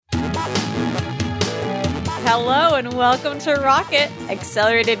Hello and welcome to Rocket,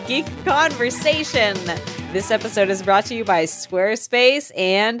 Accelerated Geek Conversation. This episode is brought to you by Squarespace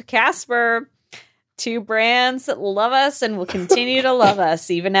and Casper. Two brands that love us and will continue to love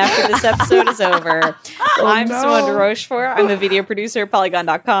us even after this episode is over. I'm Simone de Rochefort. I'm a video producer at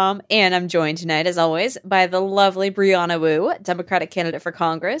Polygon.com, and I'm joined tonight, as always, by the lovely Brianna Wu, Democratic candidate for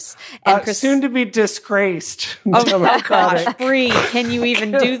Congress. And soon to be disgraced. Oh my gosh, Bri, can you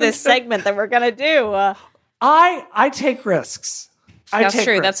even do this segment that we're going to do? I take risks. That's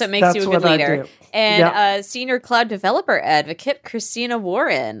true. That's what makes you a good leader. And senior cloud developer advocate, Christina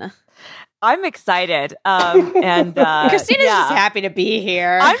Warren. I'm excited, and Christina's just happy to be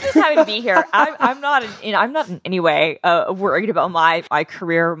here. I'm just happy to be here. I'm not in any way worried about my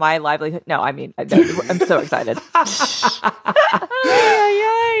career, my livelihood. No, I mean, I'm so excited.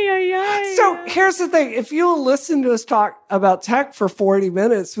 So here's the thing: if you'll listen to us talk about tech for 40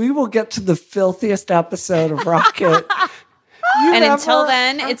 minutes, we will get to the filthiest episode of Rocket. Until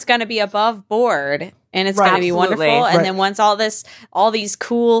then, it's going to be above board. And it's going to be wonderful. Right. And then once all these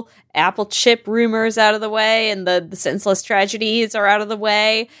cool Apple chip rumors out of the way, and the senseless tragedies are out of the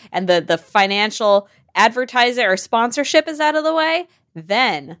way, and the financial advertiser or sponsorship is out of the way,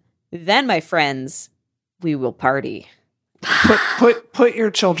 then my friends, we will party. Put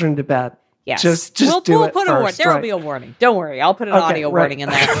your children to bed. Yes. Just we'll do it put first. There will be a warning. Don't worry. I'll put an audio warning in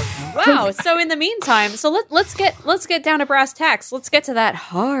there. Wow. So in the meantime, let's get down to brass tacks. Let's get to that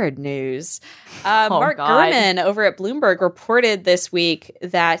hard news. Mark Gurman over at Bloomberg reported this week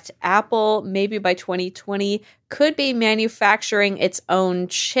that Apple, maybe by 2020, could be manufacturing its own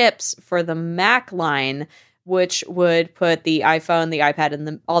chips for the Mac line, which would put the iPhone, the iPad,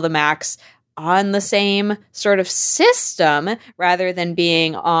 and all the Macs on the same sort of system rather than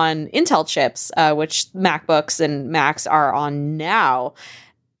being on Intel chips, which MacBooks and Macs are on now.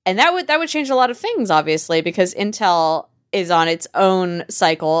 And that would change a lot of things, obviously, because Intel is on its own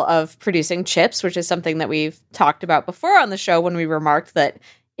cycle of producing chips, which is something that we've talked about before on the show when we remarked that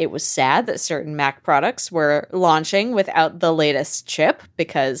it was sad that certain Mac products were launching without the latest chip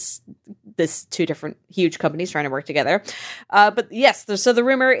because this two different huge companies trying to work together. But yes, so the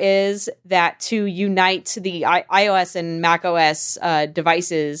rumor is that to unite the iOS and macOS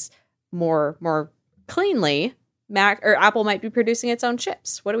devices more cleanly, Apple might be producing its own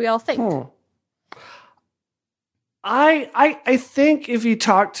chips. What do we all think? I think if you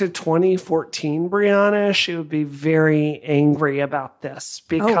talk to 2014 Brianna, she would be very angry about this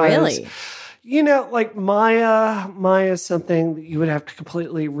because, really? Like Maya is something that you would have to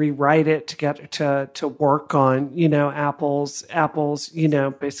completely rewrite it to get to work on, Apple's,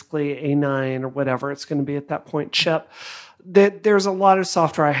 basically A9 or whatever it's going to be at that point chip. There's a lot of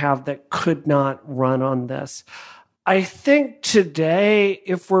software I have that could not run on this. I think today,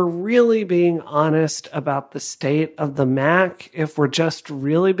 if we're really being honest about the state of the Mac, if we're just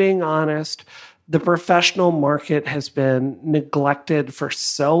really being honest, the professional market has been neglected for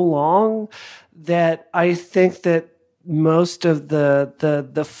so long that I think that most of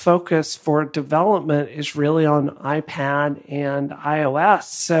the focus for development is really on iPad and iOS.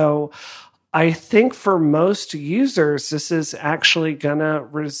 So I think for most users, this is actually going to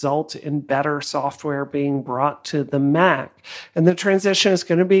result in better software being brought to the Mac. And the transition is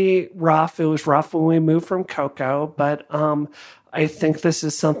going to be rough. It was rough when we moved from Cocoa, but I think this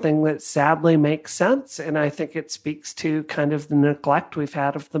is something that sadly makes sense. And I think it speaks to kind of the neglect we've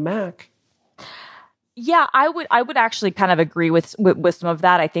had of the Mac. Yeah, I would actually kind of agree with some of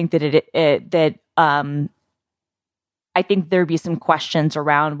that. I think that I think there'd be some questions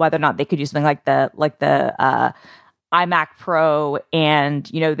around whether or not they could use something like the iMac Pro, and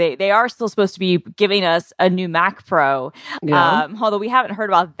they are still supposed to be giving us a new Mac Pro, although we haven't heard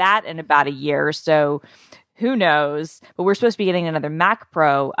about that in about a year, so who knows? But we're supposed to be getting another Mac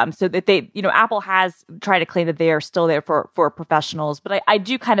Pro, so that Apple has tried to claim that they are still there for professionals. But I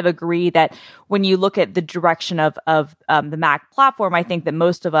do kind of agree that when you look at the direction of the Mac platform, I think that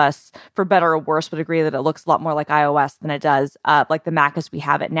most of us, for better or worse, would agree that it looks a lot more like iOS than it does like the Mac as we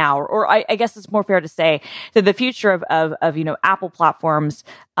have it now. Or I guess it's more fair to say that the future of Apple platforms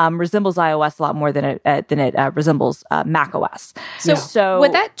resembles iOS a lot more than it resembles Mac OS. So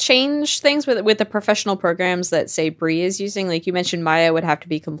would that change things with the professional programs that, say, Bri is using? Like you mentioned, Maya would have to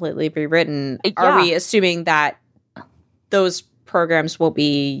be completely rewritten. Yeah. Are we assuming that those programs will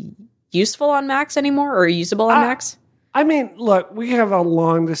be useful on Macs anymore or usable on Macs? I mean, look, we have a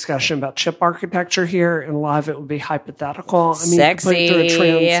long discussion about chip architecture here, and a lot of it would be hypothetical. I mean,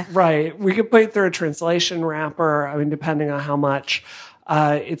 sexy. Right. We could put it through a translation wrapper. I mean, depending on how much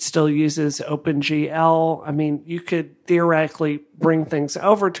it still uses OpenGL. I mean, you could theoretically bring things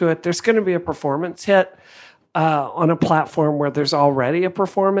over to it. There's going to be a performance hit. on a platform where there's already a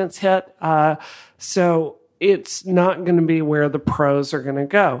performance hit. So it's not going to be where the pros are going to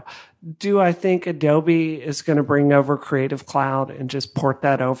go. Do I think Adobe is going to bring over Creative Cloud and just port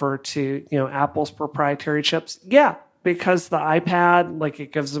that over to, Apple's proprietary chips? Yeah, because the iPad, like,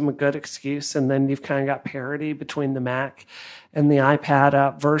 it gives them a good excuse, and then you've kind of got parity between the Mac and the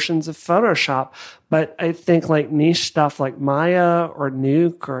iPad versions of Photoshop. But I think like niche stuff like Maya or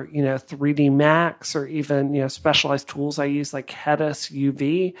Nuke or, 3D Max or even, specialized tools I use like Hedis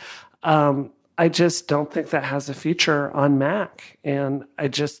UV, I just don't think that has a feature on Mac. And I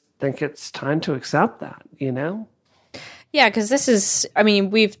just think it's time to accept that, Yeah, because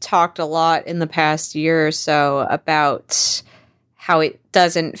we've talked a lot in the past year or so about how it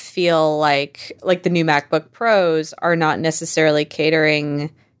doesn't feel like the new MacBook Pros are not necessarily catering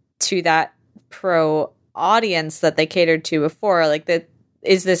to that pro audience that they catered to before. Like, that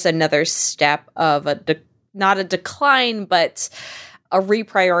is this another step of not a decline, but a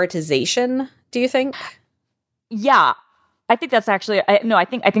reprioritization, do you think? Yeah. I think that's actually I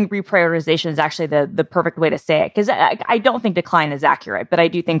think reprioritization is actually the perfect way to say it, because I don't think decline is accurate, but I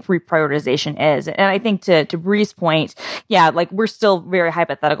do think reprioritization is. And I think to Bree's point, yeah, like, we're still very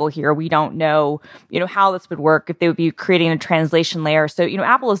hypothetical here. We don't know, how this would work, if they would be creating a translation layer. So,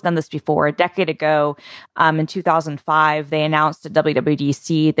 Apple has done this before. A decade ago, in 2005, they announced at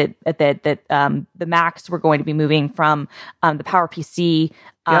WWDC that the Macs were going to be moving from the PowerPC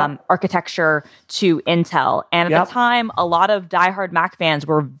architecture to Intel. And at the time, a lot of diehard Mac fans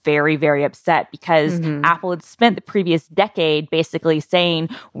were very, very upset because Apple had spent the previous decade basically saying,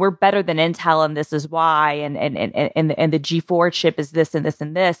 we're better than Intel and this is why, and the G4 chip is this and this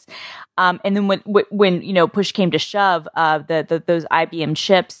and this. And then when push came to shove, those IBM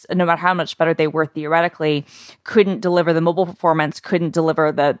chips, no matter how much better they were theoretically, couldn't deliver the mobile performance, couldn't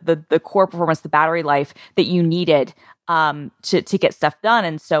deliver the core performance, the battery life that you needed to get stuff done.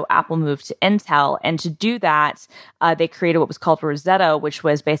 And so Apple moved to Intel. And to do that, they created what was called Rosetta, which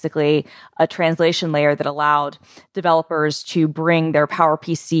was basically a translation layer that allowed developers to bring their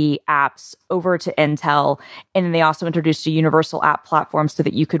PowerPC apps over to Intel. And then they also introduced a universal app platform so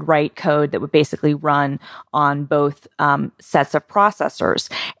that you could write code that would basically run on both sets of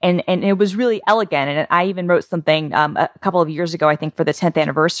processors. And it was really elegant. And I even wrote something a couple of years ago, I think for the 10th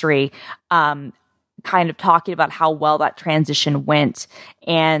anniversary, kind of talking about how well that transition went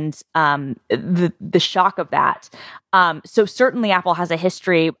and the shock of that. So certainly Apple has a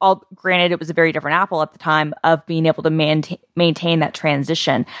history, granted it was a very different Apple at the time, of being able to maintain that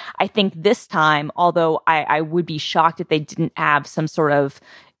transition. I think this time, although I would be shocked if they didn't have some sort of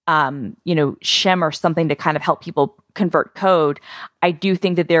shim or something to kind of help people convert code, I do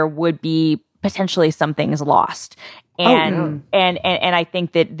think that there would be potentially some things lost. And I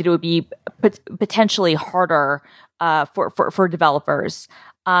think that it would be potentially harder for developers.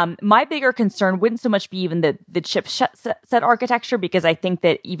 My bigger concern wouldn't so much be even the chipset architecture, because I think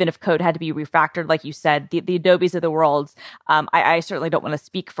that even if code had to be refactored, like you said, the Adobes of the world, I certainly don't want to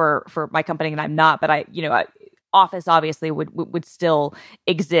speak for my company, and I'm not, but Office obviously would still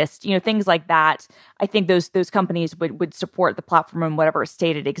exist. Things like that. I think those companies would support the platform in whatever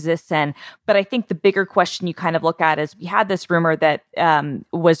state it exists in. But I think the bigger question you kind of look at is, we had this rumor that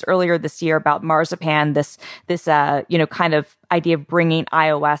was earlier this year about Marzipan, this kind of idea of bringing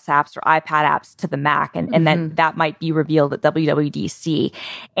iOS apps or iPad apps to the Mac, and then that might be revealed at WWDC.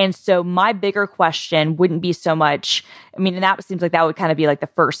 And so my bigger question wouldn't be so much, and that seems like that would kind of be like the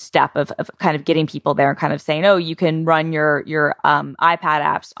first step of kind of getting people there and kind of saying, oh, you can run your iPad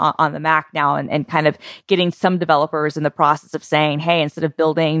apps on the Mac now, and kind of getting some developers in the process of saying, hey, instead of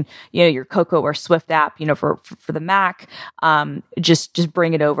building, your Cocoa or Swift app, for the Mac, just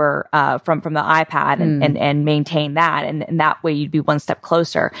bring it over from the iPad and maintain that. And that way you'd be one step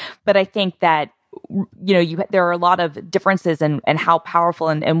closer. But I think that there are a lot of differences in how powerful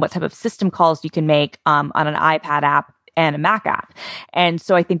and what type of system calls you can make on an iPad app and a Mac app. And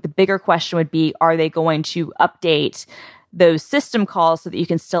so I think the bigger question would be, are they going to update those system calls so that you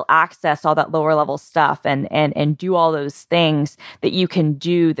can still access all that lower level stuff and do all those things that you can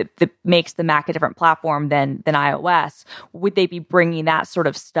do that makes the Mac a different platform than iOS? Would they be bringing that sort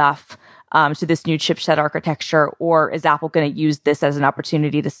of stuff to this new chipset architecture, or is Apple going to use this as an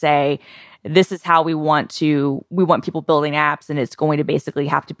opportunity to say, this is how we want people building apps, and it's going to basically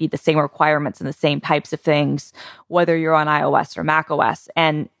have to be the same requirements and the same types of things, whether you're on iOS or macOS?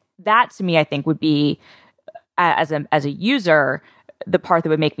 And that, to me, I think would be, as a user, the part that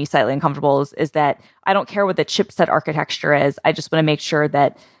would make me slightly uncomfortable is that I don't care what the chipset architecture is. I just want to make sure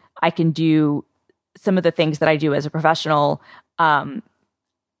that I can do some of the things that I do as a professional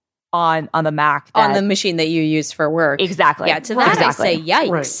on the Mac. On the machine that you use for work. Exactly. Yeah, to that I say, yikes.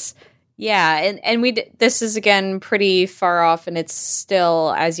 Right. Yeah, and this is, again, pretty far off, and it's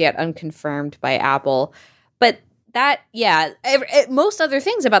still as yet unconfirmed by Apple. But that, most other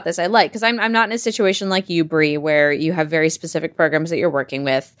things about this I like, because I'm not in a situation like you, Brie, where you have very specific programs that you're working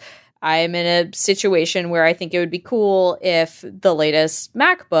with. I'm in a situation where I think it would be cool if the latest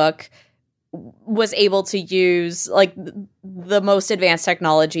MacBook was able to use like the most advanced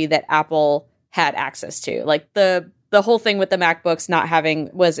technology that Apple had access to. Like the whole thing with the MacBooks not having,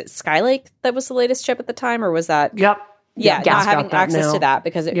 was it Skylake that was the latest chip at the time, or was that? Yep. Yeah, not having access to that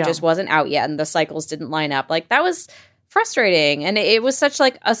because it just wasn't out yet and the cycles didn't line up. Like, that was frustrating. And it was such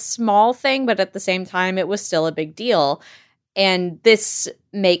like a small thing, but at the same time, it was still a big deal. And this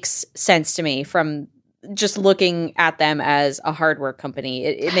makes sense to me from just looking at them as a hardware company.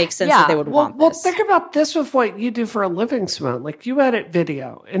 It makes sense that they would want this. Well, think about this with what you do for a living, Simone. Like, you edit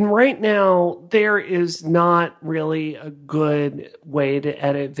video. And right now, there is not really a good way to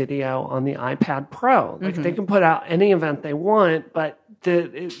edit video on the iPad Pro. Like, they can put out any event they want, but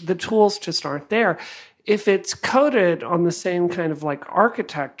the tools just aren't there. If it's coded on the same kind of like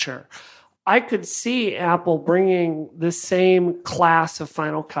architecture, I could see Apple bringing the same class of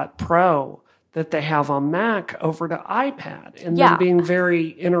Final Cut Pro that they have on Mac over to iPad and then being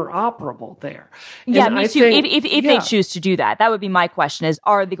very interoperable there. Yeah, me too. If they choose to do that, that would be my question is,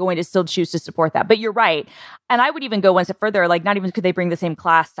 are they going to still choose to support that? But you're right. And I would even go one step further, like not even could they bring the same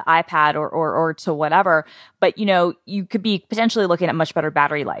class to iPad or to whatever, but you could be potentially looking at much better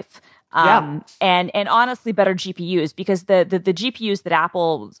battery life. And honestly better GPUs, because the GPUs that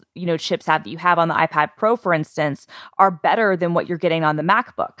Apple, chips have that you have on the iPad Pro, for instance, are better than what you're getting on the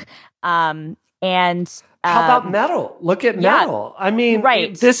MacBook. How about Metal? Look at Metal. I mean,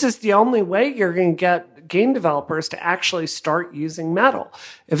 this is the only way you're going to get game developers to actually start using Metal.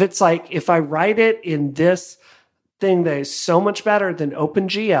 If it's like, if I write it in this thing that is so much better than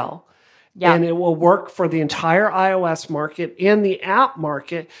OpenGL, and it will work for the entire iOS market and the app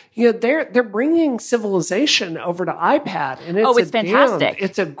market. They're bringing Civilization over to iPad, and it's fantastic.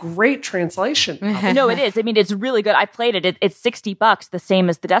 It's a great translation. No, it is. I mean, it's really good. I played it. It's $60, the same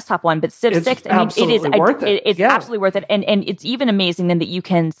as the desktop one, but Civ 6. I mean, it is worth it. It's absolutely worth it, and it's even amazing then that you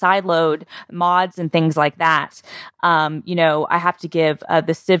can sideload mods and things like that. I have to give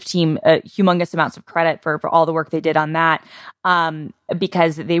the Civ team humongous amounts of credit for all the work they did on that.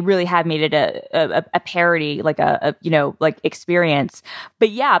 Because they really have made it a parody, like a experience. But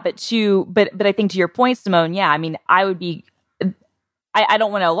I think to your point, Simone, I mean, I would be, I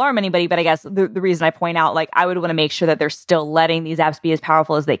don't want to alarm anybody, but I guess the reason I point out, like, I would want to make sure that they're still letting these apps be as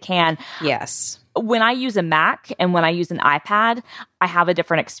powerful as they can. Yes. When I use a Mac and when I use an iPad, I have a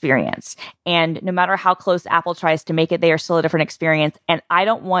different experience. And no matter how close Apple tries to make it, they are still a different experience. And I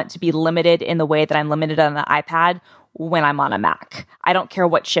don't want to be limited in the way that I'm limited on the iPad when I'm on a Mac. I don't care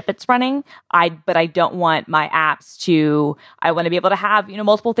what chip it's running. But I don't want my apps I want to be able to have,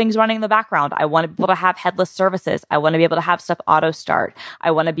 multiple things running in the background. I want to be able to have headless services. I want to be able to have stuff auto start.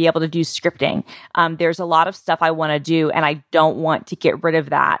 I want to be able to do scripting. There's a lot of stuff I want to do, and I don't want to get rid of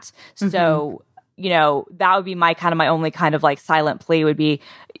that. So, that would be my only kind of like silent plea would be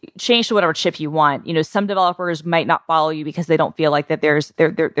change to whatever chip you want. Some developers might not follow you because they don't feel like that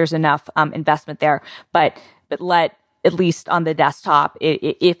there's enough investment there, but let, at least on the desktop,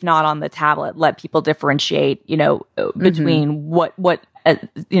 if not on the tablet, let people differentiate, between what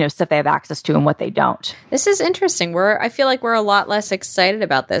stuff they have access to and what they don't. This is interesting. I feel like we're a lot less excited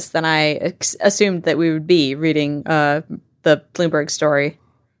about this than I assumed that we would be reading the Bloomberg story.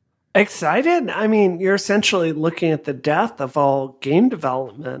 Excited? I mean, you're essentially looking at the death of all game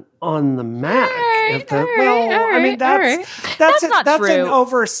development on the Mac. That's an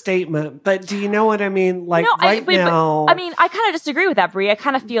overstatement. But do you know what I mean? Like now, I mean, I kind of disagree with that, Brie. I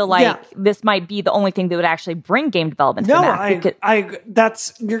kind of feel like this might be the only thing that would actually bring game development to the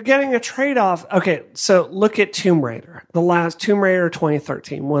Mac. You're getting a trade-off. Okay, so look at Tomb Raider, the last Tomb Raider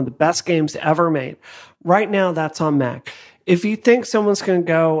 2013, one of the best games ever made. Right now, that's on Mac. If you think someone's going to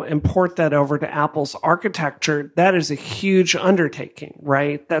go and port that over to Apple's architecture, that is a huge undertaking,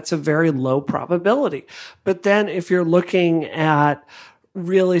 right? That's a very low probability. But then if you're looking at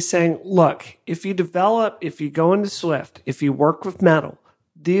really saying, look, if you go into Swift, if you work with Metal,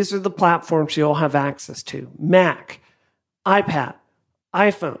 these are the platforms you'll have access to. Mac, iPad,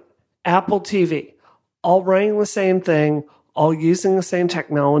 iPhone, Apple TV, all running the same thing, all using the same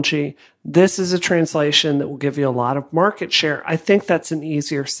technology. This is a translation that will give you a lot of market share. I think that's an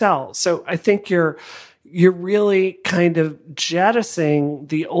easier sell. So I think you're you're really kind of jettisoning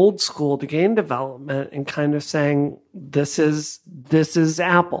the old school to game development and kind of saying this is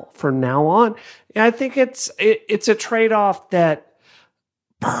Apple from now on. And I think it's a trade-off that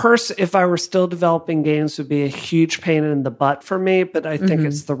if I were still developing games would be a huge pain in the butt for me, but I think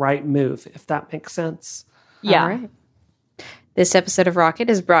it's the right move, if that makes sense. Yeah. All right. This episode of Rocket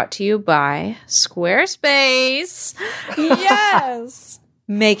is brought to you by Squarespace. Yes!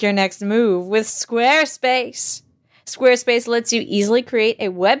 Make your next move with Squarespace. Squarespace lets you easily create a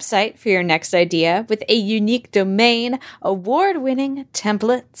website for your next idea with a unique domain, award-winning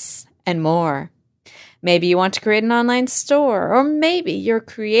templates, and more. Maybe you want to create an online store, or maybe you're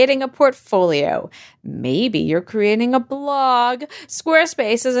creating a portfolio. Maybe you're creating a blog.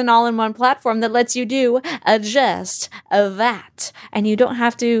 Squarespace is an all-in-one platform that lets you do just that. And you don't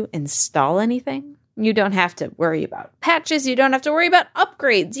have to install anything. You don't have to worry about patches. You don't have to worry about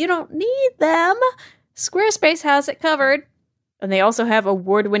upgrades. You don't need them. Squarespace has it covered. And they also have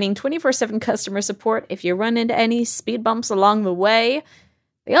award-winning 24/7 customer support if you run into any speed bumps along the way.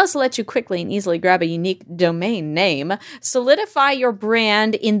 They also let you quickly and easily grab a unique domain name. Solidify your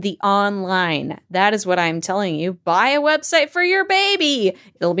brand in the online. That is what I'm telling you. Buy a website for your baby.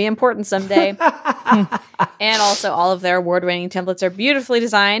 It'll be important someday. And also, all of their award-winning templates are beautifully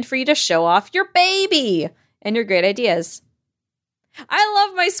designed for you to show off your baby and your great ideas. I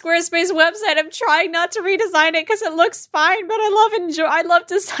love my Squarespace website. I'm trying not to redesign it because it looks fine, but I love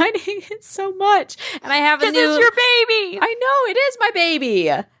designing it so much. And I have a new... This is your baby! I know, it is my baby.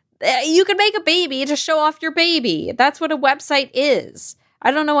 You can make a baby to show off your baby. That's what a website is.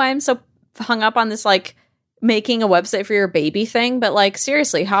 I don't know why I'm so hung up on this, like, making a website for your baby thing, but, like,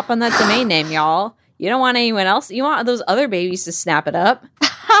 seriously, hop on that domain name, y'all. You don't want anyone else. You want those other babies to snap it up.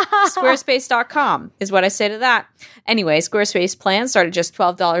 Squarespace.com is what I say to that. Anyway, Squarespace plans start at just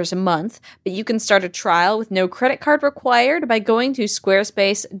 $12 a month, but you can start a trial with no credit card required by going to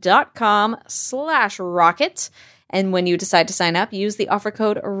squarespace.com/rocket. And when you decide to sign up, use the offer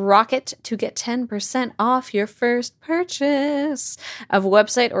code ROCKET to get 10% off your first purchase of a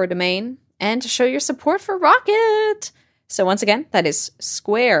website or domain and to show your support for Rocket. So once again, that is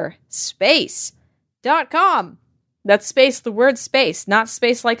squarespace.com. That's space, the word space, not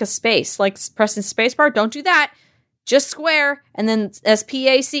space like a space, like pressing spacebar. Don't do that. Just square, and then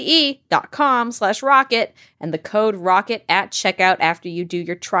space.com/rocket, and the code ROCKET at checkout after you do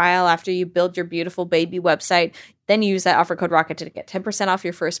your trial, after you build your beautiful baby website. Then you use that offer code ROCKET to get 10% off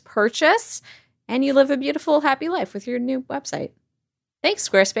your first purchase, and you live a beautiful, happy life with your new website. Thanks,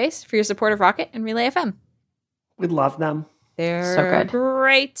 Squarespace, for your support of Rocket and Relay FM. We love them. They're so good.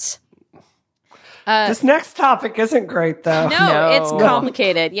 Great. This next topic isn't great, though. No, it's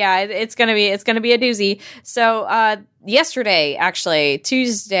complicated. Yeah, it's gonna be a doozy. So yesterday, actually,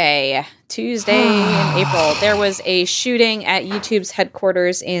 Tuesday in April, there was a shooting at YouTube's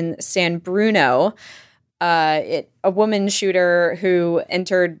headquarters in San Bruno. A woman shooter who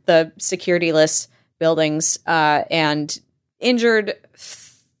entered the security-less buildings and injured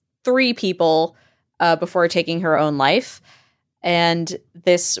 3 people before taking her own life. And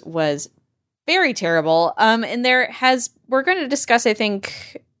this was very terrible. And we're going to discuss, I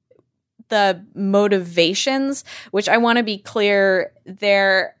think, the motivations, which I want to be clear,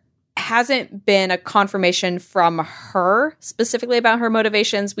 there hasn't been a confirmation from her specifically about her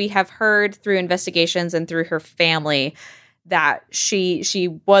motivations. We have heard through investigations and through her family that she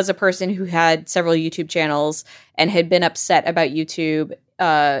was a person who had several YouTube channels and had been upset about YouTube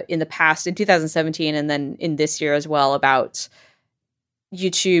in the past, in 2017, and then in this year as well, about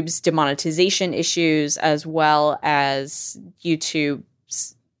YouTube's demonetization issues, as well as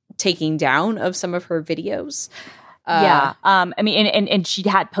YouTube's taking down of some of her videos. I mean, and she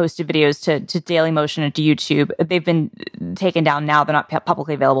had posted videos to Dailymotion and to YouTube. They've been taken down now. They're not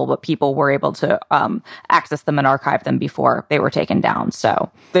publicly available, but people were able to access them and archive them before they were taken down. So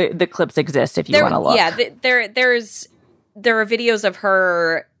the clips exist if you want to look. Yeah, there are videos of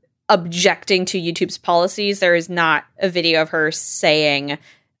her objecting to YouTube's policies. There is not a video of her saying,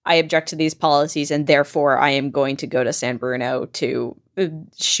 I object to these policies and therefore I am going to go to San Bruno to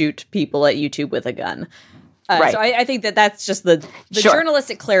shoot people at YouTube with a gun. Right. So I think that's just the sure.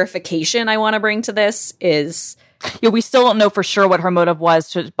 journalistic clarification I want to bring to this is... Yeah, we still don't know for sure what her motive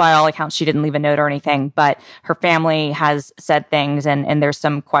was. By all accounts, she didn't leave a note or anything, but her family has said things, and there's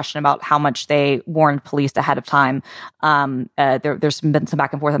some question about how much they warned police ahead of time. There's been some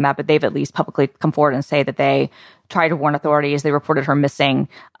back and forth on that, but they've at least publicly come forward and say that they tried to warn authorities. They reported her missing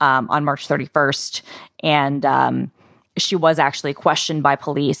on March 31st, and she was actually questioned by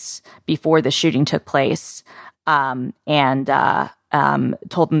police before the shooting took place.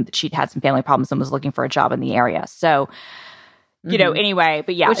 told them that she'd had some family problems and was looking for a job in the area. So, you know, anyway,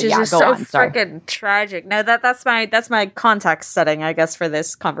 but which is just so freaking tragic. No, that's my context setting, I guess, for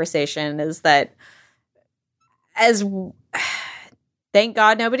this conversation is that thank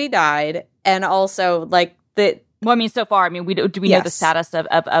God nobody died, and also like the. Well, I mean, so far, I mean, do we know the status of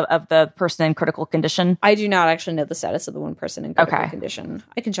the person in critical condition? I do not actually know the status of the one person in critical condition.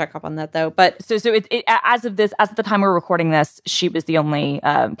 I can check up on that though. But so it as of the time we're recording this, she was the only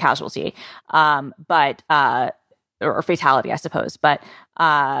casualty, or fatality, I suppose. But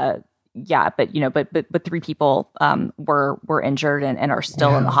but you know, but 3 people were injured and are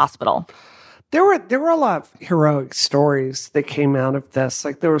still in the hospital. There were a lot of heroic stories that came out of this.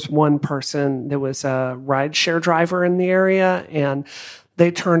 Like there was one person that was a rideshare driver in the area, and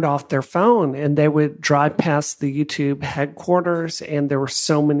they turned off their phone and they would drive past the YouTube headquarters, and there were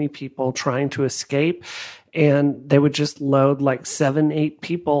so many people trying to escape. And they would just load like 7-8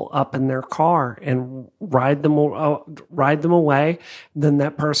 people up in their car and ride them away. Then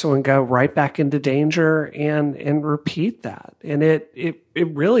that person would go right back into danger and repeat that. And it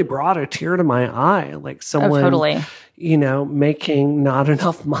really brought a tear to my eye. Like someone, totally. You know, making not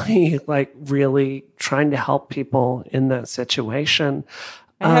enough money, like really trying to help people in that situation.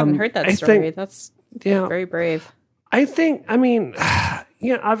 I haven't heard that story. That's very brave. I mean,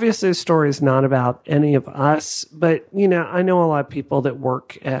 obviously the story is not about any of us, but, you know, I know a lot of people that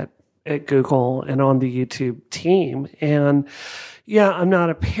work at Google and on the YouTube team. And I'm not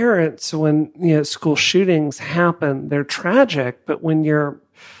a parent. So when, you know, school shootings happen, they're tragic. But when you're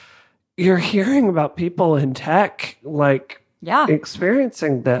hearing about people in tech, like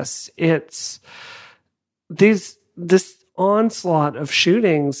experiencing this, this onslaught of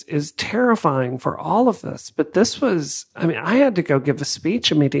shootings is terrifying for all of us. But this was, I mean, I had to go give a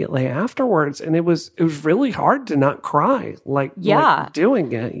speech immediately afterwards, and it was really hard to not cry like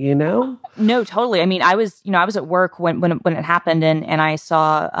doing it, you know? No, totally. I mean, I was at work when it happened, and I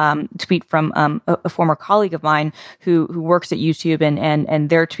saw a tweet from a former colleague of mine who works at YouTube, and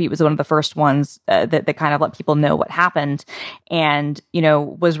their tweet was one of the first ones that kind of let people know what happened, and, you know,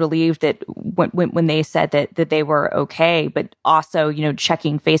 was relieved that when they said that they were okay, but also, you know,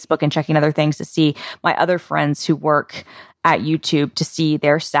 checking Facebook and checking other things to see my other friends who work at YouTube to see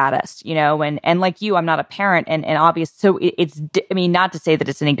their status, you know, and like you, I'm not a parent, and obvious. So it's, I mean, not to say that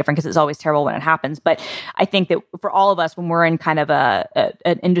it's any different because it's always terrible when it happens, but I think that for all of us, when we're in kind of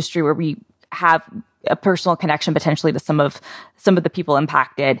an industry where we have a personal connection potentially to some of the people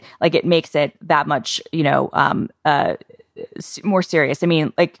impacted, like it makes it that much, you know, more serious. I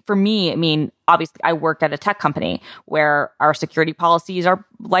mean, like for me, I mean, obviously I worked at a tech company where our security policies are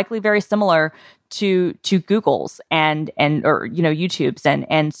likely very similar to Google's and or, you know, YouTube's.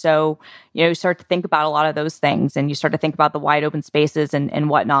 And so, you know, you start to think about a lot of those things, and you start to think about the wide open spaces and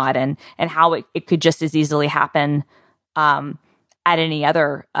whatnot, and how it could just as easily happen at any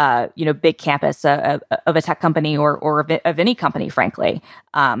other, you know, big campus of a tech company or of any company, frankly.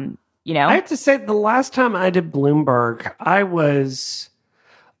 You know, I have to say, the last time I did Bloomberg, I was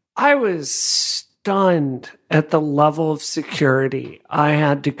stunned at the level of security I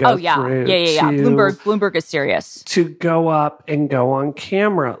had to go through. Bloomberg is serious. To go up and go on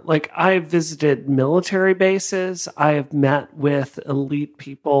camera. Like, I have visited military bases. I have met with elite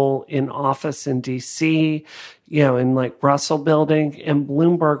people in office in DC, you know, in like Russell Building, and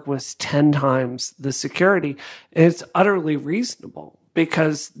Bloomberg was 10 times the security. And it's utterly reasonable,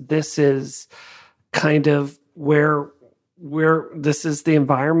 because this is kind of where this is the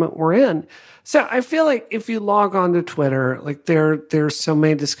environment we're in. So I feel like if you log on to Twitter, like there's so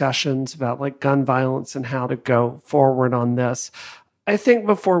many discussions about like gun violence and how to go forward on this. I think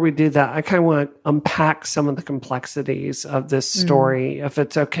before we do that, I kind of want to unpack some of the complexities of this story, if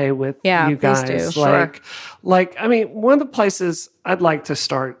it's okay with you guys. Please do. Like, I mean, one of the places I'd like to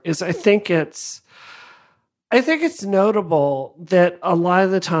start is I think it's notable that a lot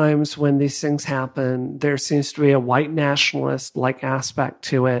of the times when these things happen, there seems to be a white nationalist like aspect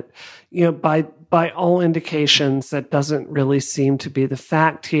to it. You know, by all indications, that doesn't really seem to be the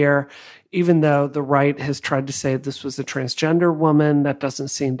fact here. Even though the right has tried to say this was a transgender woman, that doesn't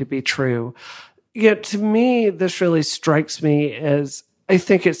seem to be true. Yet to me, this really strikes me as, I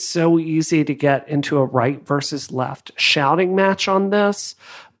think it's so easy to get into a right versus left shouting match on this.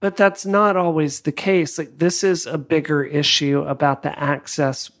 But that's not always the case. Like, this is a bigger issue about the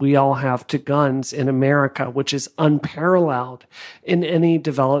access we all have to guns in America, which is unparalleled in any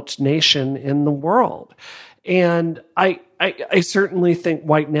developed nation in the world. And I certainly think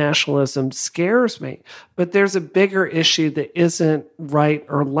white nationalism scares me, but there's a bigger issue that isn't right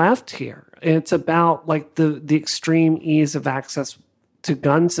or left here. It's about like the extreme ease of access to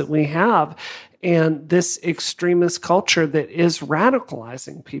guns that we have, and this extremist culture that is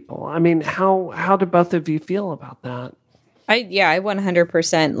radicalizing people. I mean, how do both of you feel about that? I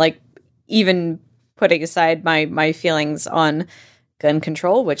 100%, like, even putting aside my feelings on gun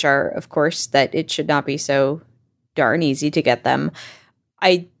control, which are, of course, that it should not be so darn easy to get them.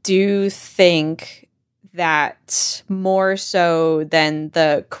 I do think that more so than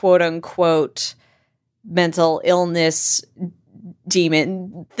the quote unquote mental illness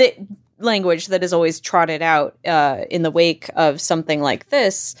demon language that is always trotted out in the wake of something like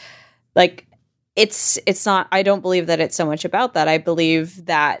this, like, it's not, I don't believe that it's so much about that. I believe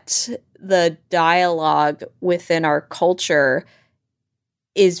that the dialogue within our culture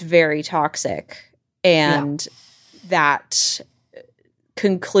is very toxic, and that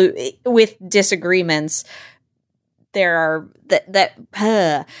conclude with disagreements. There are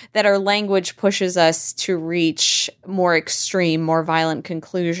that our language pushes us to reach more extreme, more violent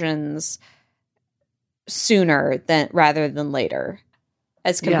conclusions sooner rather than later,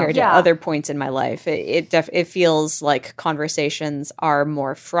 as compared to other points in my life. It feels like conversations are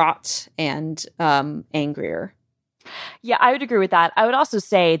more fraught and angrier. Yeah, I would agree with that. I would also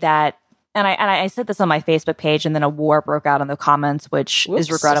say that, and I said this on my Facebook page, and then a war broke out in the comments, which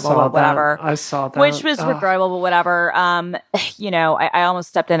is regrettable, but whatever. I saw that. Which was regrettable, but whatever. I almost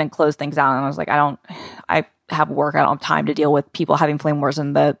stepped in and closed things down, and I was like, I have work. I don't have time to deal with people having flame wars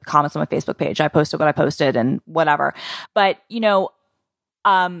in the comments on my Facebook page. I posted what I posted and whatever. But,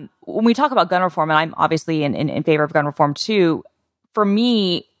 when we talk about gun reform, and I'm obviously in favor of gun reform too, for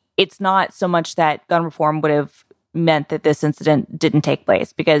me, it's not so much that gun reform would have meant that this incident didn't take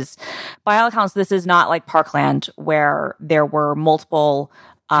place, because by all accounts, this is not like Parkland, where there were multiple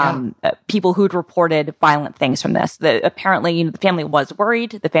people who'd reported violent things from this. Apparently, the family was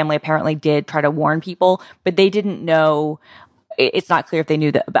worried. The family apparently did try to warn people, but they didn't know. It's not clear if they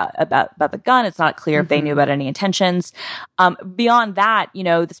knew about the gun. It's not clear if they knew about any intentions. Beyond that,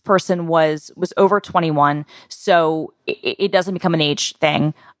 this person was over 21, so it doesn't become an age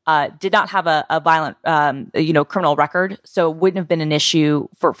thing. Did not have a violent, criminal record, so it wouldn't have been an issue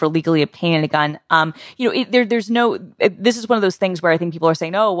for legally obtaining a gun. There's no. This is one of those things where I think people are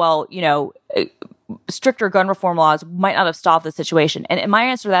saying, "Oh, well, stricter gun reform laws might not have solved the situation." And my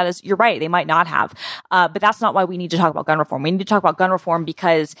answer to that is, you're right, they might not have. But that's not why we need to talk about gun reform. We need to talk about gun reform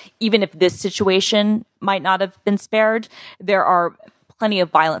because even if this situation might not have been spared, there are plenty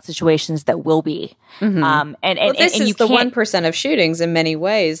of violent situations that will be. Mm-hmm. This is the 1% of shootings in many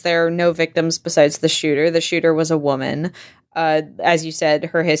ways. There are no victims besides the shooter. The shooter was a woman. As you said,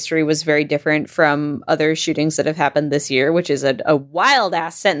 her history was very different from other shootings that have happened this year, which is a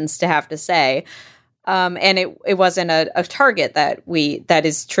wild-ass sentence to have to say. And it wasn't a target that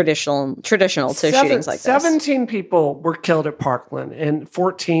is traditional to shootings like this. 17 people were killed at Parkland and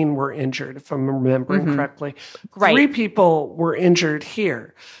 14 were injured, if I'm remembering correctly. Right. 3 people were injured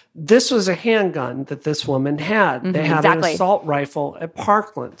here. This was a handgun that this woman had. They had an assault rifle at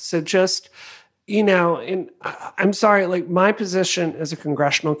Parkland. So just, and I'm sorry, like, my position as a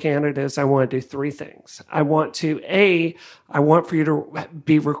congressional candidate is I want to do 3 things. I want for you to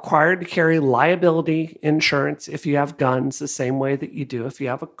be required to carry liability insurance if you have guns the same way that you do if you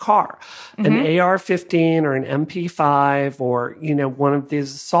have a car. An AR-15 or an MP5 or, one of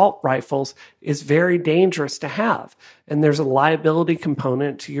these assault rifles is very dangerous to have. And there's a liability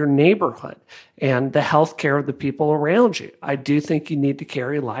component to your neighborhood and the health care of the people around you. I do think you need to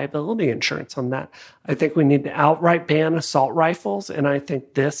carry liability insurance on that. I think we need to outright ban assault rifles, and I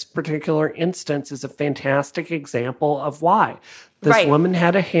think this particular instance is a fantastic example of why. This woman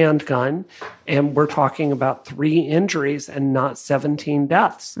had a handgun, and we're talking about 3 injuries and not 17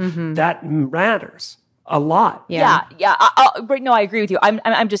 deaths. That matters a lot. Yeah. No, I agree with you.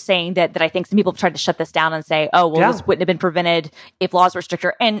 I'm just saying that I think some people have tried to shut this down and say, oh, well, this wouldn't have been prevented if laws were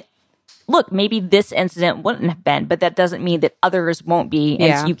stricter. And look, maybe this incident wouldn't have been, but that doesn't mean that others won't be.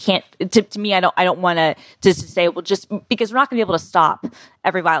 And so you can't, to me, I don't want to say, well, just because we're not going to be able to stop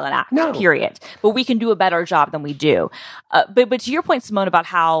every violent act, period. But we can do a better job than we do. But to your point, Simone, about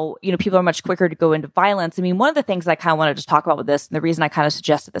how, people are much quicker to go into violence. I mean, one of the things I kind of want to just talk about with this, and the reason I kind of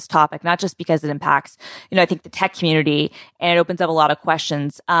suggested this topic, not just because it impacts, I think the tech community and it opens up a lot of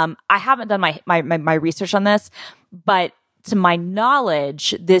questions. I haven't done my research on this, but to my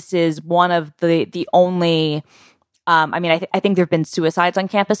knowledge, this is one of the only, I think there have been suicides on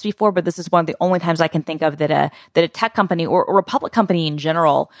campus before, but this is one of the only times I can think of that a tech company or a public company in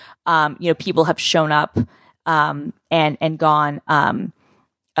general, people have shown up, and gone,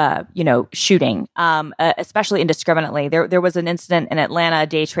 shooting, especially indiscriminately. There was an incident in Atlanta, a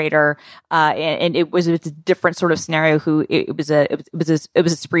day trader, and it was a different sort of scenario. It was a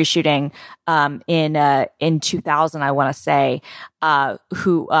spree shooting, in 2000, I want to say, a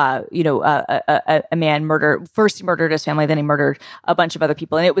man first he murdered his family, then he murdered a bunch of other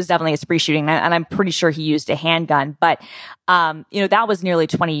people. And it was definitely a spree shooting. And I'm pretty sure he used a handgun, but, that was nearly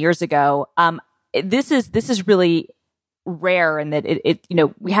 20 years ago. This is really rare in that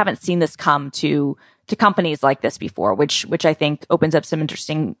we haven't seen this come to companies like this before, which I think opens up some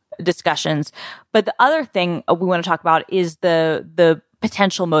interesting discussions. But the other thing we want to talk about is the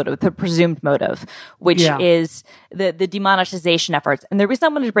potential motive, the presumed motive, which is the demonetization efforts. And the reason I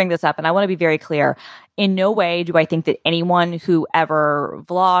wanted to bring this up, and I want to be very clear, in no way do I think that anyone who ever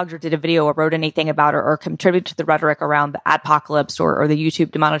vlogged or did a video or wrote anything about or contributed to the rhetoric around the adpocalypse or the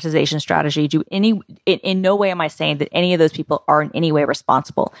YouTube demonetization strategy, in no way am I saying that any of those people are in any way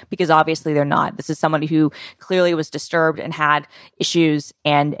responsible, because obviously they're not. This is somebody who clearly was disturbed and had issues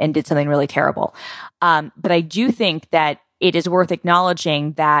and did something really terrible. But I do think that it is worth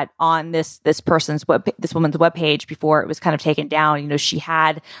acknowledging that on this woman's webpage, before it was kind of taken down, she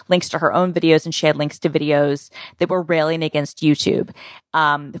had links to her own videos and she had links to videos that were railing against YouTube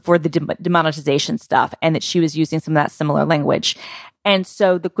for the demonetization stuff, and that she was using some of that similar language. And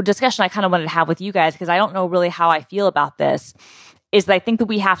so the discussion I kind of wanted to have with you guys, because I don't know really how I feel about this, is that I think that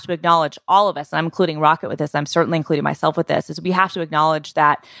we have to acknowledge, all of us, and I'm including Rocket with this, I'm certainly including myself with this, is we have to acknowledge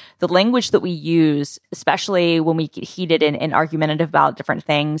that the language that we use, especially when we get heated and argumentative about different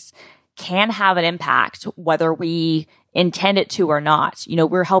things, can have an impact whether we intend it to or not.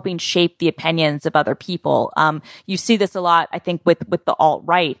 We're helping shape the opinions of other people. You see this a lot, I think, with the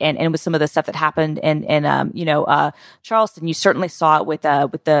alt-right and with some of the stuff that happened in Charleston. You certainly saw it with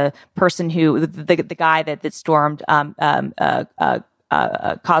the person the guy that stormed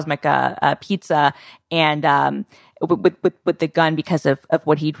Cosmic Pizza, and with the gun because of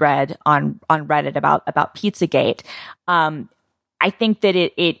what he'd read on Reddit about Pizzagate. I think that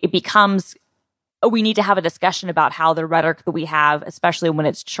it becomes, we need to have a discussion about how the rhetoric that we have, especially when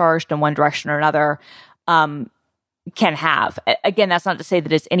it's charged in one direction or another, can have. Again, that's not to say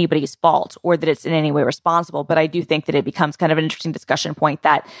that it's anybody's fault or that it's in any way responsible, but I do think that it becomes kind of an interesting discussion point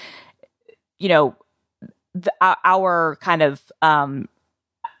that, our kind of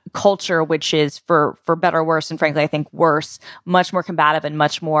culture, which is for better or worse, and frankly, I think worse, much more combative and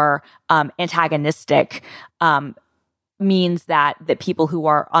much more antagonistic, means that people who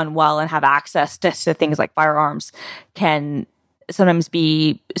are unwell and have access to things like firearms can sometimes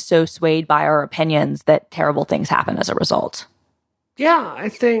be so swayed by our opinions that terrible things happen as a result. Yeah, I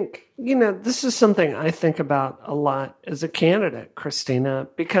think, this is something I think about a lot as a candidate, Christina,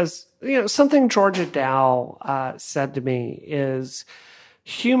 because, something Georgia Dow said to me is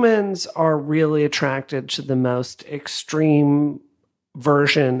humans are really attracted to the most extreme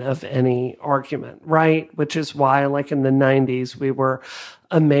version of any argument, right? Which is why, like in the 90s, we were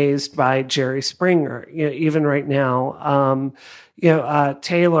amazed by Jerry Springer. Even right now,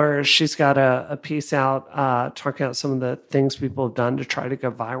 Taylor, she's got a piece out talking about some of the things people have done to try to go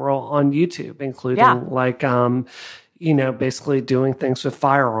viral on YouTube, including basically doing things with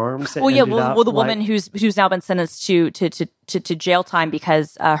firearms. The woman who's now been sentenced to jail time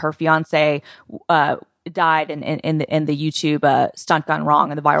because her fiance died in the YouTube stunt gone wrong,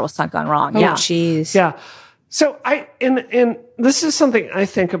 and the viral stunt gone wrong. Oh, jeez. Yeah. So and this is something I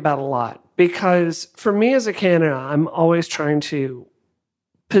think about a lot, because for me as a candidate, I'm always trying to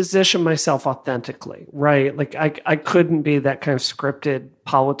position myself authentically, right? Like I couldn't be that kind of scripted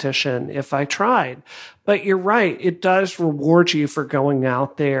politician if I tried. But you're right. It does reward you for going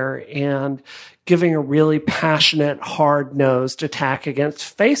out there and giving a really passionate, hard-nosed attack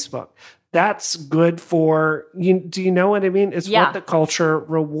against Facebook. That's good for you. Do you know what I mean? It's what the culture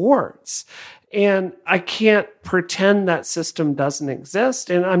rewards. And I can't pretend that system doesn't exist.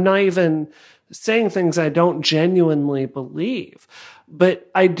 And I'm not even saying things I don't genuinely believe. But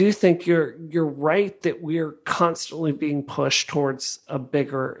I do think you're right that we're constantly being pushed towards a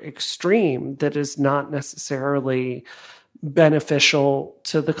bigger extreme that is not necessarily beneficial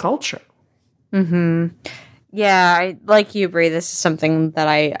to the culture. Mm-hmm. Yeah, like you, Brie, this is something that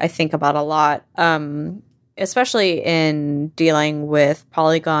I think about a lot, especially in dealing with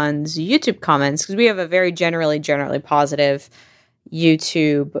Polygon's YouTube comments, because we have a very generally positive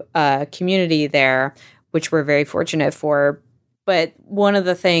YouTube community there, which we're very fortunate for. But one of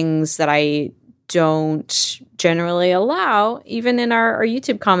the things that I don't generally allow, even in our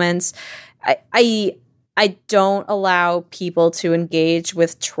YouTube comments, I don't allow people to engage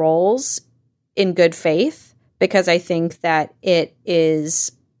with trolls in good faith, because I think that it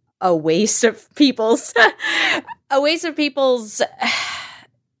is a waste of people's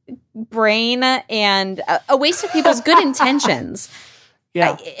brain and a waste of people's good intentions.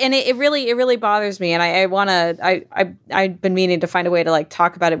 Yeah. And it really bothers me. And I've been meaning to find a way to like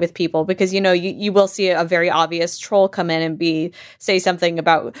talk about it with people because, you know, you will see a very obvious troll come in and say something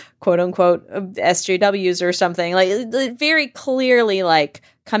about quote unquote SJWs or something, like very clearly like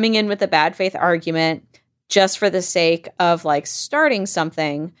coming in with a bad faith argument just for the sake of like starting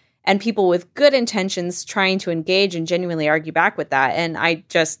something, and people with good intentions trying to engage and genuinely argue back with that. And I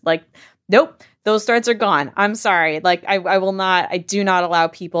just like, nope. Those threads are gone. I'm sorry. Like I do not allow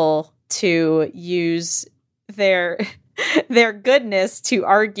people to use their goodness to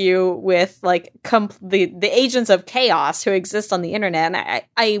argue with like the agents of chaos who exist on the internet. And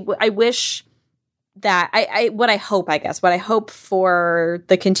I wish that what I hope for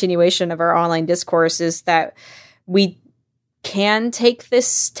the continuation of our online discourse is that we can take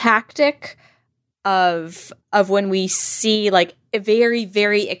this tactic of when we see like a very,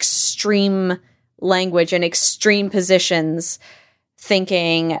 very extreme language and extreme positions,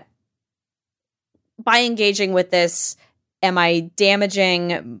 thinking by engaging with this, am I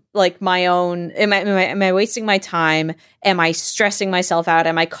damaging like my own, am I wasting my time? Am I stressing myself out?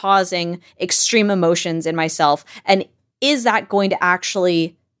 Am I causing extreme emotions in myself? And is that going to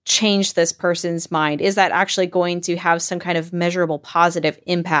actually change this person's mind? Is that actually going to have some kind of measurable positive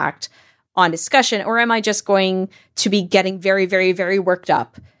impact on discussion? Or am I just going to be getting very, very, very worked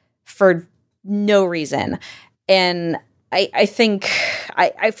up for no reason? And I think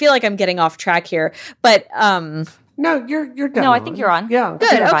I feel like I'm getting off track here, but no, you're done. No, I think you're on. Yeah,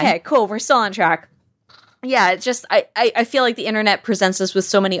 good. Okay, cool. We're still on track. Yeah, it's just I feel like the internet presents us with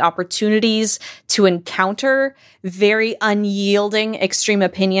so many opportunities to encounter very unyielding extreme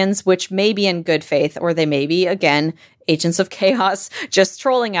opinions, which may be in good faith, or they may be, again, agents of chaos just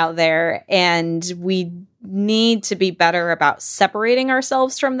trolling out there. And we need to be better about separating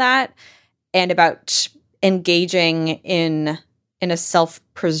ourselves from that and about engaging in a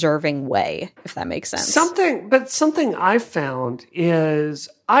self-preserving way, if that makes sense. Something I found is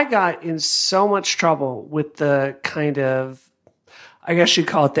I got in so much trouble with the kind of, I guess you'd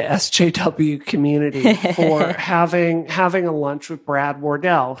call it the SJW community for having a lunch with Brad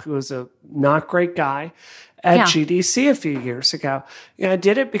Wardell, who was a not great guy at GDC a few years ago. I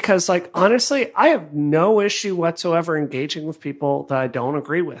did it because, like, honestly, I have no issue whatsoever engaging with people that I don't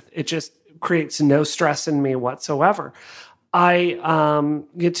agree with. It just creates no stress in me whatsoever.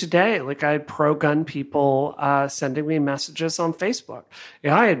 Today, like, I had pro-gun people sending me messages on Facebook.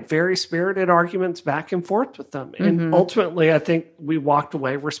 I had very spirited arguments back and forth with them. And ultimately, I think we walked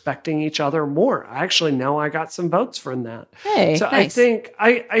away respecting each other more. I actually know I got some votes from that. Hey, so nice.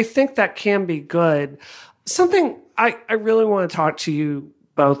 I think that can be good. Something I really want to talk to you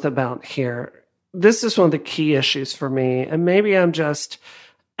both about here. This is one of the key issues for me, and maybe I'm just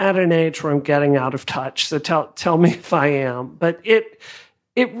at an age where I'm getting out of touch. So tell me if I am. But it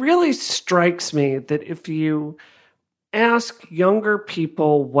really strikes me that if you ask younger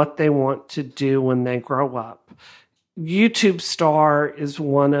people what they want to do when they grow up, YouTube star is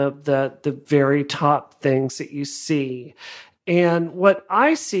one of the very top things that you see. And what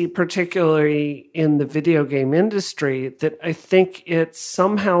I see, particularly in the video game industry, that I think it's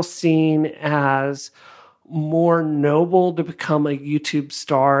somehow seen as more noble to become a YouTube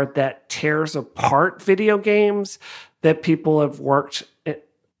star that tears apart video games that people have worked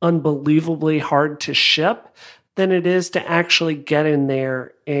unbelievably hard to ship than it is to actually get in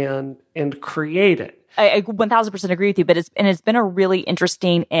there and create it. I 1000% agree with you, but it's been a really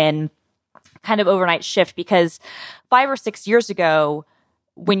interesting and kind of overnight shift, because 5 or 6 years ago,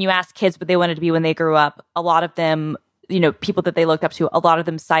 when you ask kids what they wanted to be when they grew up, a lot of them, people that they looked up to, a lot of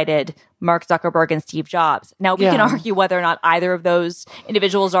them cited Mark Zuckerberg and Steve Jobs. Now, we can argue whether or not either of those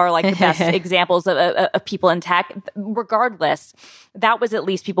individuals are like the best examples of people in tech. Regardless, that was at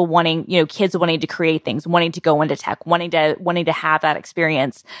least people wanting, kids wanting to create things, wanting to go into tech, wanting to have that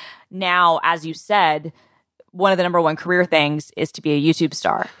experience. Now, as you said, one of the number one career things is to be a YouTube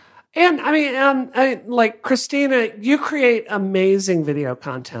star. And I mean, like Christina, you create amazing video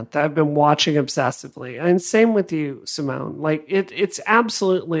content that I've been watching obsessively. And same with you, Simone. Like it's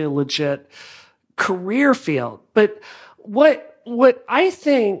absolutely a legit career field. But what I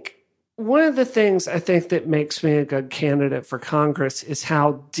think, one of the things I think that makes me a good candidate for Congress is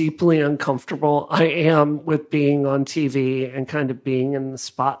how deeply uncomfortable I am with being on TV and kind of being in the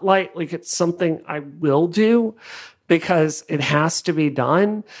spotlight. Like, it's something I will do because it has to be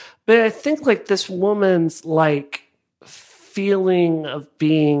done. But I think like this woman's like feeling of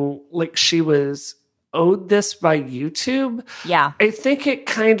being like she was owed this by YouTube. Yeah. I think it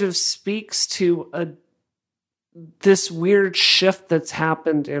kind of speaks to this weird shift that's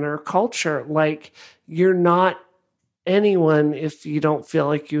happened in our culture. Like, you're not anyone if you don't feel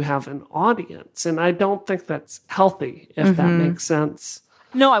like you have an audience. And I don't think that's healthy, if that makes sense.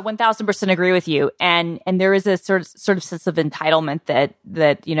 No, I 1000% agree with you. And there is a sort of sense of entitlement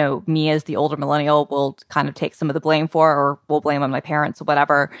that, you know, me as the older millennial will kind of take some of the blame for, or will blame on my parents or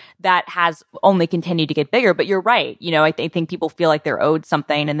whatever, that has only continued to get bigger. But you're right. You know, I think people feel like they're owed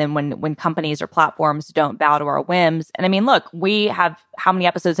something. And then when companies or platforms don't bow to our whims, and I mean, look, we have, how many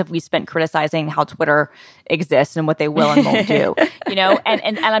episodes have we spent criticizing how Twitter exists and what they will and won't do, you know?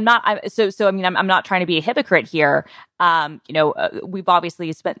 And I'm not, I'm not trying to be a hypocrite here. We've obviously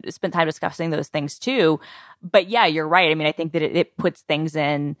spent time discussing those things too, but yeah, you're right. I mean, I think that it puts things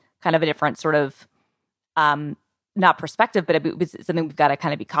in kind of a different sort of, not perspective, but it's something we've got to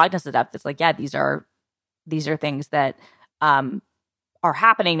kind of be cognizant of. It's like, yeah, these are things that, are